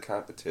stranger to the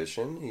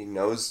competition. He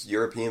knows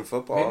European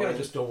football. Maybe I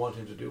just don't want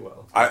him to do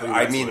well.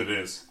 I mean, what it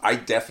is. I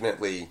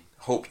definitely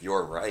hope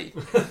you're right.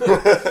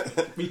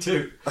 Me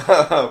too.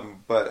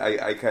 But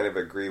I kind of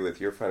agree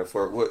with your final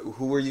four.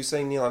 Who were you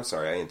saying, Neil? I'm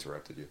sorry, I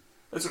interrupted you.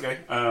 It's okay.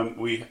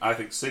 I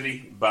think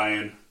City,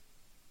 Bayern,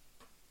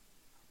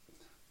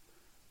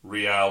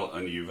 Real,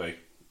 and Juve.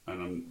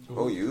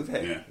 Juve.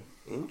 Yeah.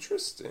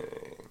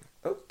 Interesting.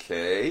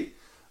 Okay.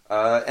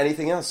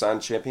 Anything else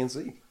on Champions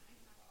League?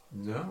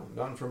 No,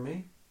 nothing from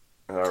me.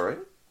 All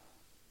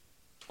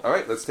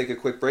right, let's take a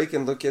quick break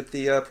and look at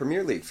the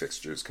Premier League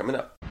fixtures coming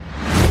up.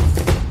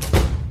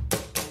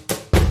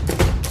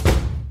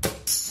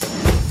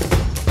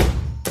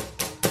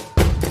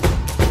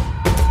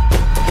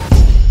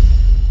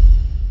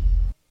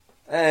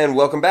 And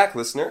welcome back,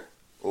 listener.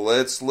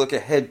 Let's look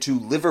ahead to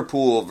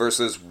Liverpool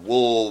versus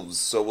Wolves.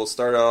 So we'll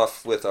start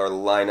off with our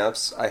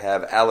lineups. I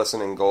have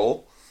Alisson in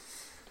goal.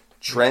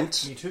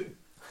 Trent. Me too.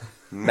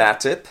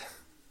 Matip.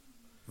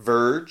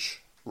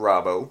 Verge.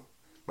 Robbo.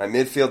 My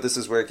midfield, this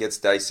is where it gets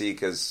dicey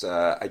because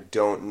I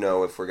don't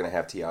know if we're going to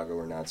have Thiago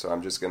or not. So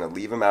I'm just going to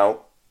leave him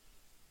out.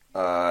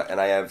 And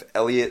I have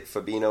Elliott,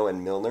 Fabinho,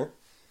 and Milner.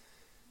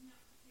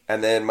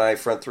 And then my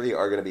front three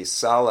are going to be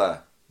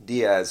Salah,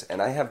 Diaz,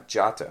 and I have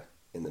Jota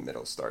in the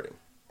middle starting.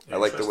 I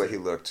like the way he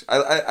looked.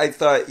 I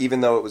thought,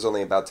 even though it was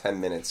only about 10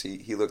 minutes,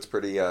 he looked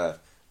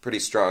pretty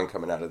strong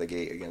coming out of the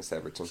gate against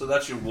Everton. So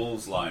that's your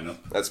Wolves lineup.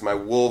 That's my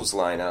Wolves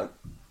lineup.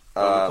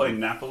 We played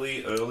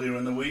Napoli earlier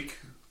in the week.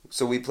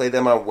 So we played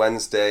them on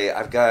Wednesday.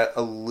 I've got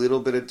a little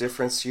bit of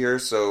difference here.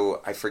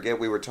 So I forget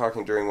we were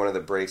talking during one of the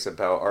breaks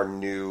about our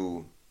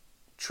new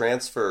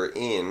transfer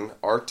in,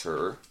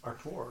 Artur.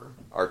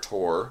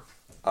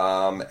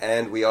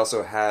 And we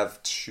also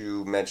have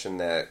to mention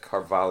that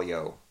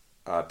Carvalho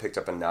picked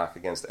up a knock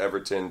against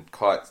Everton,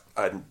 caught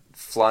a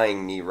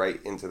flying knee right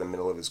into the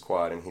middle of his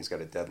quad, and he's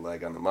got a dead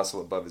leg on the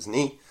muscle above his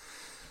knee.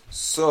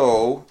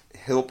 So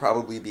he'll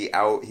probably be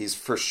out. He's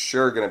for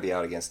sure going to be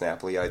out against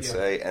Napoli, I'd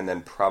say, and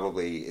then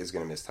probably is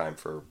going to miss time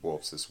for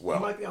Wolves as well.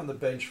 He might be on the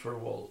bench for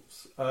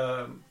Wolves.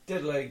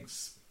 Dead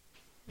legs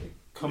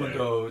come and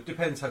go.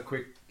 Depends how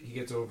quick he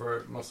gets over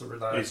it, muscle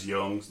relax. He's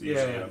young.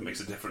 Usually makes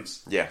a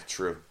difference. Yeah,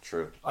 true.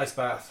 Ice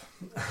bath.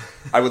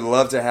 I would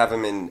love to have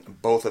him in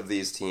both of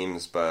these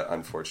teams, but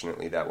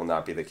unfortunately that will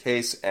not be the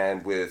case.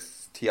 And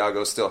with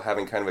Thiago still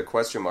having kind of a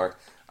question mark,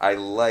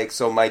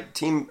 so my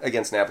team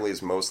against Napoli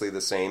is mostly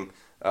the same.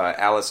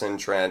 Allison,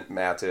 Trent,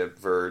 Matip,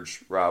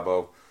 Verge,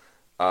 Robbo.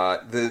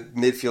 The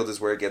midfield is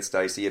where it gets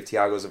dicey. If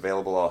Thiago's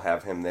available, I'll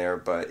have him there.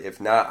 But if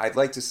not, I'd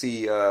like to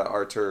see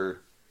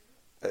Artur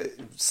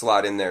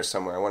slot in there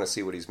somewhere. I want to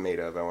see what he's made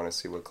of. I want to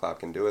see what Klopp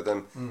can do with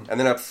him. And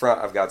then up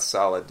front, I've got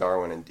Salah,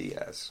 Darwin, and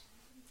Diaz.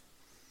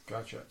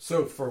 Gotcha.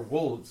 So for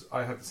Wolves,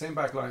 I have the same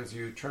back line as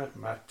you: Trent,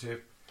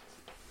 Matip,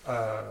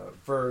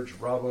 Verge,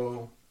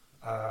 Robbo,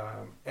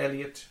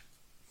 Elliott,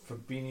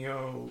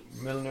 Fabinho,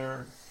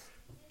 Milner,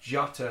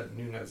 Jota,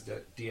 Nunez,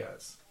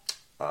 Diaz.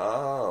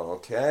 Oh,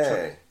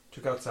 okay.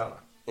 Took out Salah.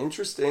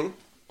 Interesting.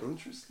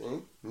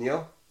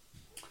 Neil?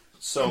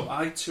 So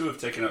I too have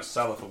taken out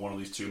Salah for one of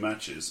these two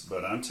matches,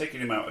 but I'm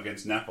taking him out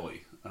against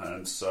Napoli.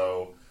 And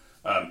so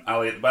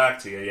Ali at the back,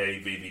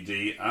 TAA,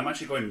 VVD. I'm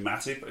actually going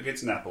Matip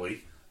against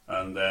Napoli.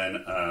 And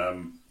then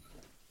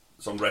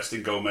so I'm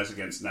resting Gomez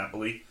against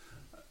Napoli.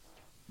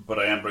 But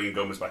I am bringing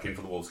Gomez back in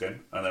for the Wolves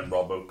game. And then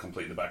Robbo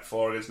complete the back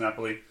four against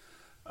Napoli.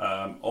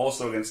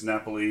 Also against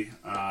Napoli,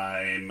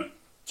 I'm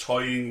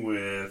toying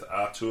with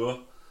Artur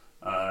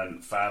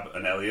and Fab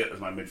and Elliott as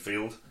my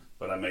midfield.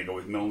 But I may go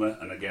with Milner,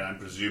 and again, I'm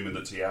presuming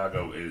that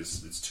Thiago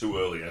it's too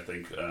early, I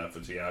think, for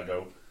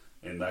Thiago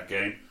in that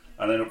game.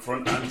 And then up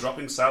front, I'm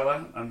dropping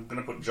Salah. I'm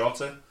going to put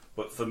Jota,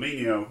 but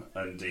Firmino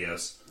and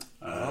Diaz.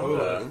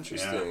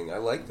 Interesting. Yeah. I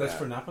like that. That's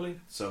for Napoli?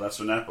 So that's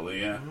for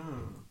Napoli, yeah.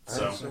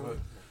 So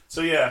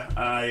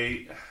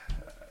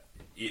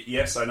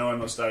yes, I know I'm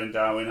not starting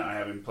Darwin. I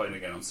have him playing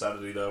again on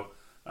Saturday, though.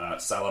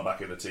 Salah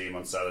back in the team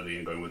on Saturday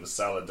and going with the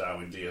Salah,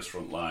 Darwin, Diaz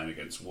front line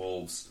against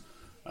Wolves.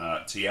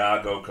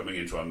 Thiago coming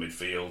into our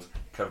midfield,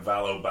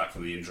 Cavallo back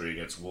from the injury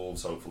against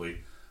Wolves, hopefully,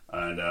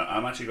 and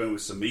I'm actually going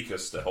with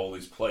Tsimikas to hold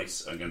his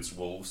place against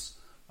Wolves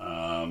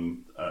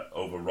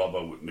over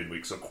Robbo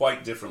midweek. So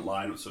quite different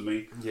lineups for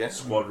me. Yeah.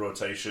 Squad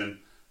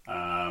rotation.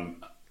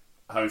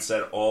 Having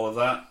said all of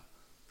that,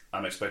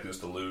 I'm expecting us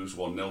to lose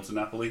 1-0 to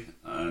Napoli,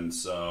 and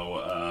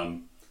so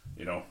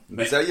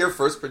is that your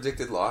first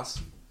predicted loss?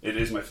 It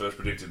is my first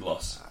predicted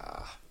loss.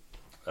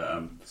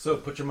 So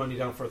put your money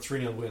down for a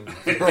 3-0 win.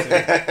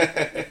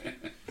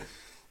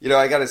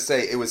 I got to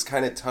say, it was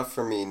kind of tough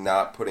for me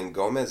not putting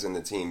Gomez in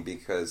the team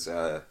because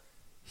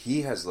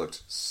he has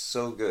looked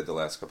so good the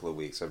last couple of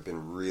weeks. I've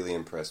been really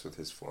impressed with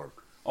his form.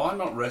 Oh, I'm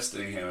not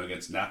resting him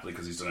against Napoli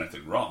because he's done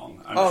anything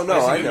wrong. I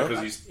know.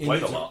 Because he's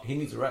played a lot. He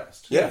needs a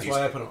rest. Yeah, that's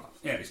why I put him off.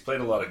 Yeah, he's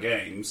played a lot of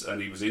games,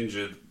 and he was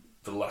injured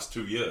for the last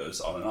 2 years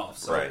on and off.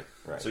 So, right.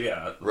 So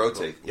yeah,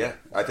 rotate. Yeah,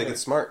 I think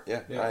it's smart.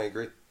 Yeah, I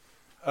agree.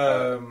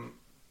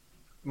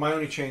 My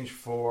only change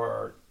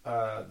for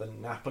the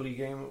Napoli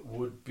game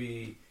would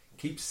be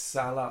keep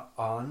Salah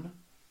on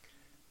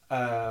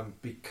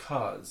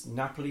because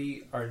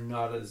Napoli are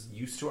not as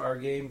used to our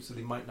game, so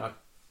they might not,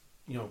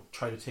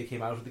 try to take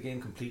him out of the game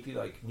completely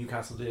like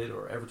Newcastle did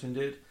or Everton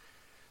did.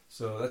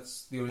 So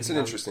that's the only. It's an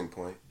interesting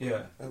point.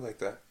 Yeah, I like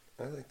that.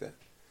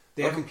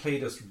 They haven't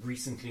played us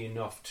recently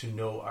enough to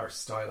know our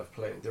style of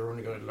play. They're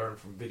only going to learn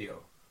from video.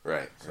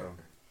 Right. So.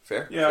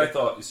 Fair? Yeah, I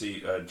thought,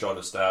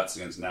 Jota starts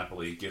against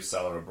Napoli, give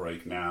Salah a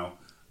break now,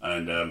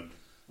 and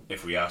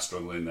if we are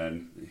struggling,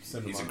 then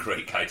he's a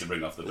great guy to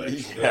bring off the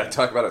bench. Yeah,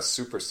 talk about a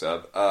super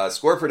sub.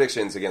 Score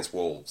predictions against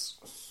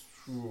Wolves.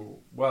 Ooh,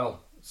 well,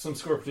 some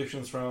score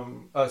results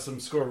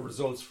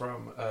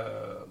from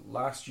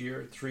last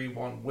year: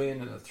 3-1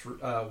 win and a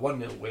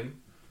 1-0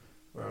 win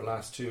were our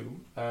last two.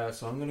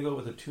 So I'm going to go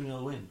with a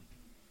 2-0 win.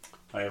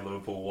 I have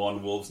Liverpool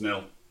 1, Wolves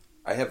 0.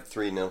 I have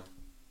 3-0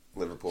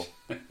 Liverpool.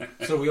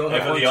 So we all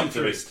have 1, 2,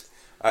 3.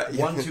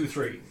 1, 2,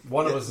 3.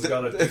 One of us has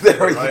got it.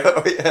 There we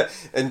go. Yeah.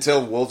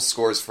 Until Wolves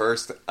scores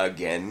first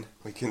again,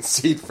 we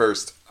concede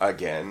first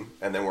again,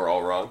 and then we're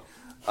all wrong.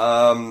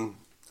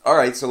 All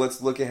right, so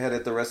let's look ahead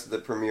at the rest of the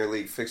Premier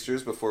League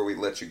fixtures before we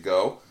let you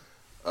go.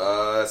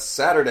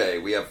 Saturday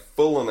we have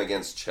Fulham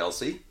against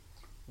Chelsea.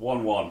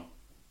 1-1.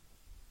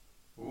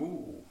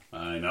 Ooh,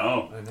 I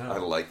know. I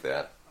like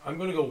that. I'm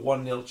going to go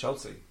 1-0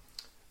 Chelsea.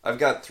 I've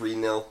got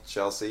 3-0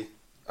 Chelsea.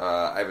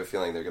 I have a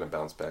feeling they're going to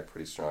bounce back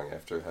pretty strong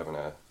after having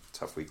a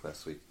tough week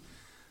last week.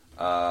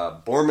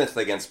 Bournemouth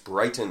against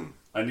Brighton.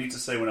 I need to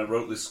say, when I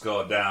wrote this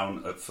score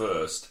down at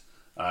first,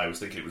 I was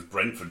thinking it was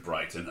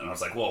Brentford-Brighton, and I was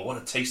like, whoa, what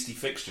a tasty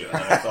fixture. And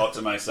then I thought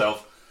to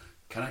myself,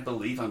 can I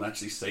believe I'm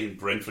actually saying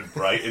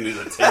Brentford-Brighton is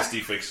a tasty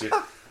fixture?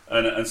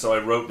 And so I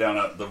wrote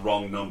down the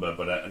wrong number,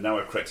 but now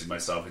I've corrected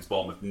myself. It's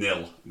Bournemouth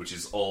 0, which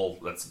is it's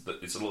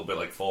a little bit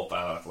like 4th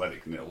Hour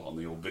Athletic 0 on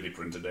the old video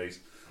printer days.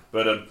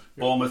 But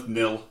Bournemouth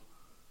 0,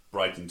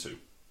 Brighton 2.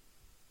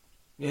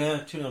 Yeah,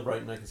 2-0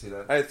 Brighton, I can see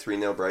that. I had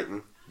 3-0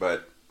 Brighton,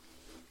 but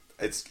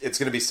it's going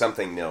to be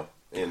something nil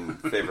in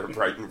favor of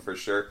Brighton for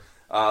sure.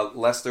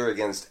 Leicester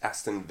against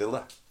Aston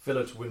Villa.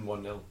 Villa to win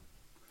 1-0.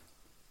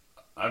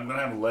 I'm going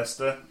to have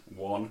Leicester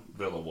 1,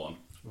 Villa 1.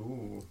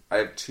 Ooh. I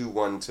have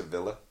 2-1 to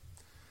Villa.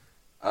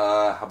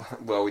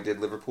 We did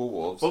Liverpool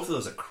Wolves. Both of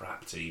those are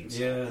crap teams.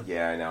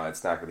 Yeah, I know.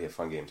 It's not going to be a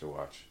fun game to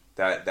watch.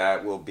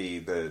 That will be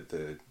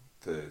the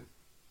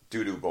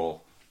doo-doo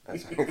bowl,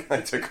 as I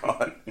like to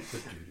call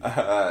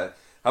it.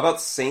 How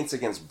about Saints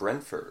against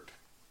Brentford?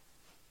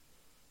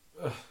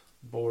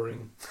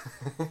 boring.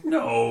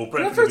 No,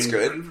 Brentford's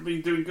good. Brentford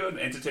been doing good,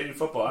 entertaining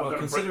football. Well,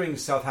 considering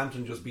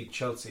Southampton just beat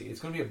Chelsea, it's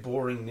going to be a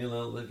boring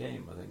 0-0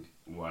 game, I think.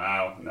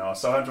 Wow. No,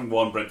 Southampton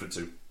 1, Brentford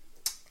 2.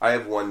 I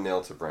have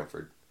 1-0 to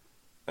Brentford.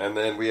 And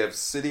then we have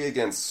City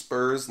against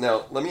Spurs.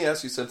 Now, let me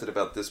ask you something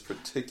about this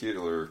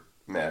particular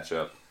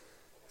matchup.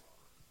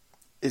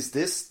 Is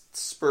this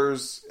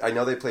Spurs... I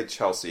know they played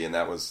Chelsea, and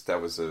that was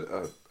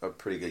a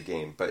pretty good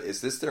game. But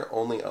is this their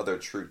only other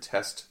true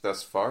test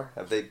thus far?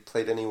 Have they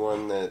played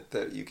anyone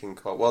that you can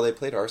call... Well, they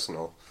played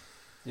Arsenal.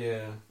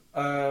 Yeah.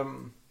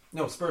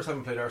 No, Spurs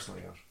haven't played Arsenal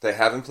yet. They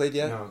haven't played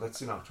yet? No,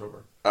 that's in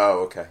October.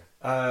 Oh, okay.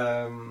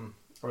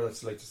 Or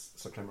that's late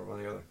September,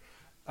 one or the other.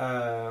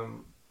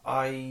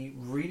 I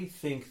really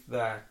think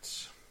that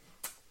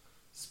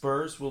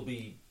Spurs will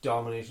be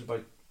dominated by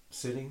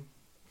City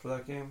for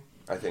that game.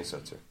 I think so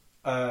too.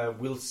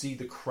 We'll see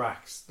the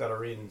cracks that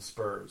are in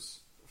Spurs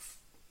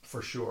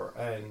for sure,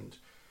 and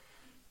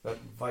that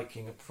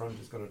Viking up front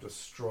is going to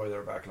destroy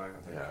their backline,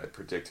 I think. Yeah, I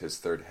predict his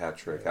third hat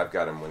trick. I've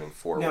got him winning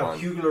 4-1. Now,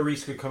 Hugo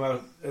Lloris could come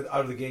out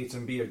of the gates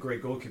and be a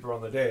great goalkeeper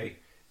on the day,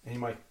 and he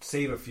might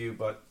save a few,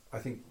 but I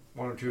think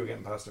one or two are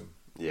getting past him.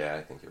 Yeah,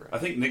 I think you're right. I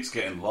think Nick's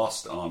getting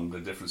lost on the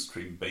difference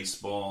between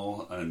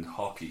baseball and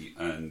hockey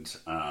and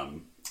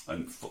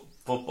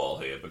football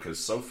here, because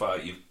so far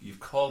you've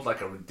called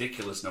like a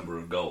ridiculous number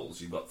of goals.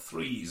 You've got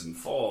 3s and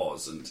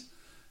 4s, and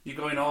you're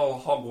going all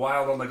hog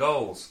wild on the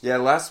goals. Yeah,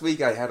 last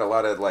week I had a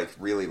lot of like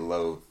really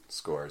low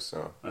scores.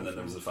 So, and then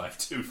there was a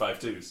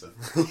 5-2. So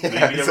yeah,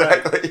 maybe you're right.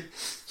 exactly.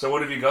 So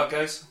what have you got,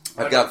 guys?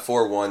 I've got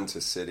 4-1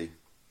 to City.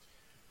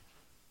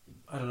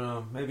 I don't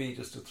know. Maybe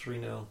just a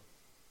 3-0.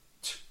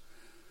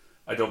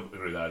 I don't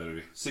agree with either of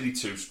you. City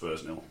 2,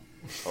 Spurs 0.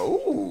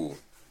 Oh,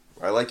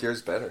 I like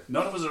yours better.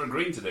 None of us are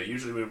agreeing today.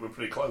 Usually we're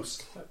pretty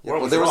close. Yeah, We're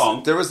always there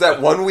wrong. was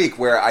that one week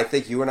where I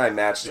think you and I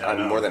matched Yeah, I on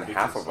know, more than because-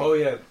 half of them. Oh,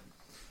 yeah.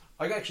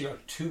 I actually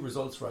got 2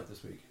 results right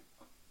this week.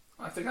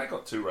 I think I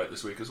got 2 right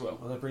this week as well.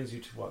 Well, that brings you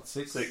to what,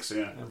 6? 6,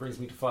 yeah. That brings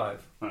me to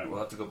 5. All right, we'll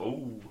have to go.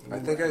 Ooh. I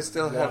think I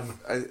still have.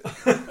 I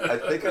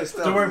think I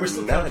still. Don't worry, have we're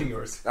still none. counting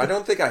yours. I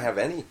don't think I have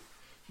any.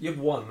 You have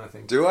 1, I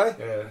think. Do I?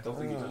 Yeah. I don't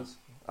think he does.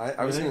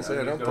 I was Really? going to say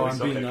I don't Oh, think. I'm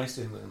So. being okay. nice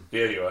to him then.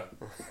 Here you are.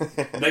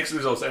 Next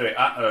results. Anyway,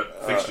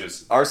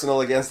 fixtures. Arsenal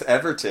against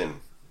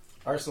Everton.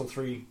 Arsenal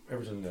 3,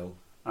 Everton 0.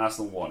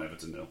 Arsenal 1,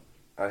 Everton 0.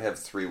 I have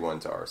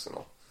 3-1 to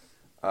Arsenal.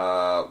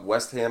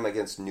 West Ham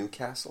against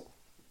Newcastle.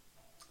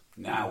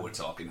 Now we're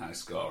talking high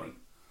scoring.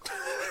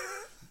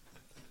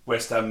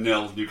 West Ham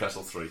 0,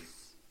 Newcastle 3.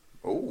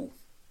 Oh,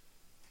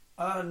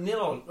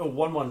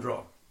 1-1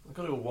 draw. I'm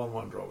going to go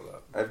 1-1 draw with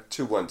that. I have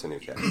 2-1 to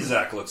Newcastle.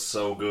 Zach looks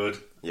so good.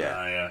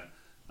 Yeah.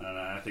 And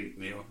I think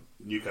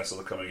Newcastle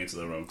are coming into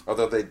their own.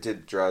 Although they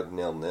did draw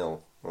 0-0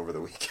 over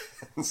the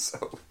weekend,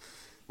 so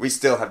we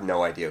still have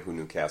no idea who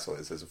Newcastle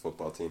is as a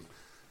football team.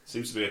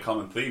 Seems to be a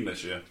common theme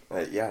this year.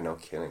 Yeah, no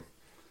kidding.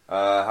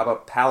 How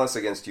about Palace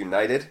against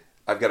United?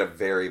 I've got a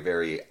very,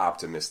 very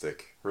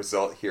optimistic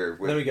result here.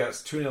 Let me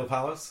guess. 2-0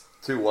 Palace?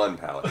 2-1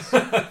 Palace.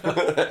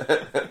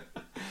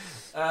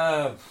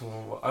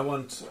 I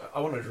want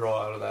a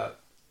draw out of that.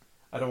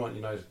 I don't want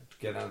United to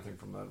get anything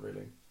from that,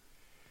 really.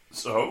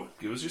 So,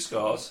 give us your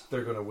scores.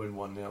 They're going to win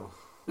 1-0.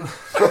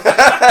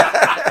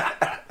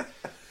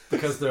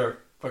 Because they're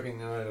fucking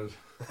United.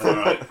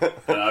 Alright.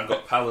 And I've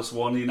got Palace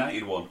 1,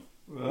 United 1.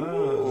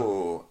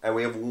 Ooh. And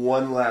we have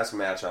one last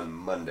match on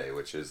Monday,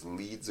 which is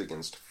Leeds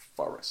against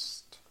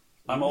Forest.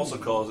 I'm also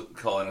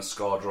calling a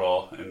score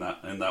draw in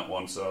that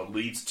one. So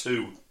Leeds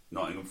 2,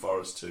 Nottingham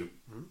Forest 2.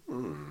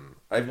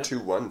 I have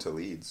 2-1 to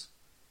Leeds.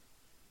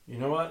 You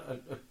know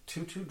what? A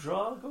 2-2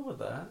 draw? I'll go with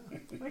that.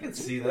 I can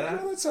see Yeah,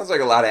 that. that sounds like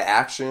a lot of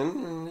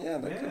action. Yeah,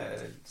 that Yeah.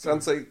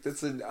 sounds like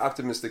that's an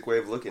optimistic way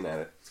of looking at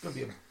it. It's going to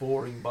be a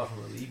boring bottom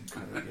of the league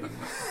kind of game.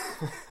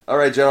 All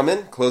right,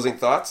 gentlemen, closing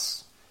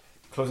thoughts?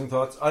 Closing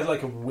thoughts. I'd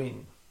like a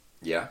win.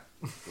 Yeah.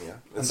 It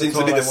And seems that's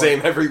to be all the I same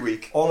want. every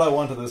week. All I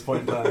want at this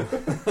point in time.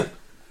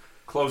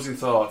 Closing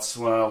thoughts.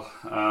 Well,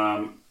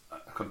 I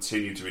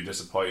continue to be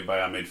disappointed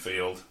by our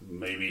midfield.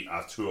 Maybe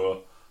Artur,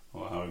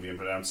 or however you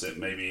pronounce it,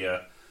 maybe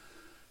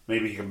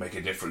he can make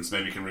a difference.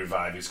 Maybe he can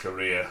revive his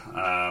career.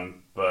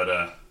 But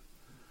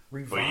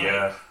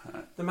yeah,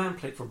 The man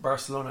played for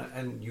Barcelona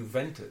and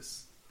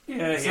Juventus.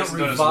 yeah, It's he not hasn't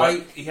done as well.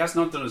 revive- He has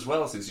not done as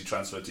well since he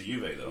transferred to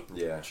Juve, though.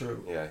 Yeah.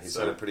 True. Yeah, he's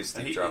So, had a pretty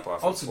steep he- drop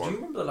off. Also, do you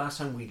remember the last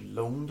time we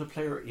loaned a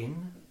player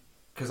in?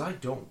 Because I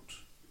don't.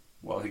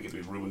 Well, I think it'd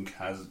be Ruben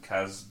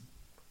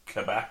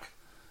Kabak.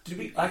 Did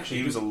we actually?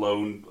 He was a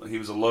loan. He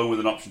was a loan with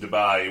an option to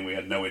buy, and we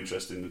had no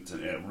interest in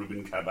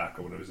Ruben Kabak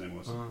or whatever his name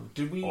was.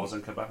 Did we?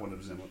 Ozan Kabak, whatever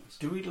his name was.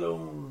 Do we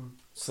loan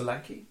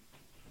Solanke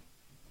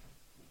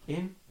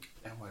in?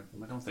 Oh,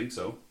 I don't think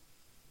so.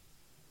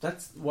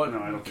 That's what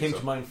No, I don't came think so.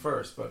 to mind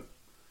first, but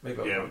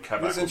maybe. Yeah, I'll- but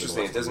Kabak It's will be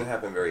interesting. It the doesn't one.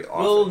 happen very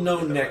often. We'll know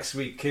either way. next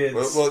week, kids.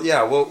 We'll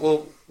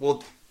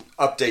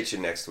update you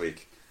next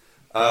week.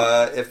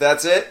 If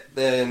that's it,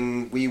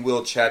 then we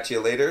will chat to you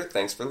later.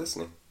 Thanks for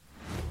listening.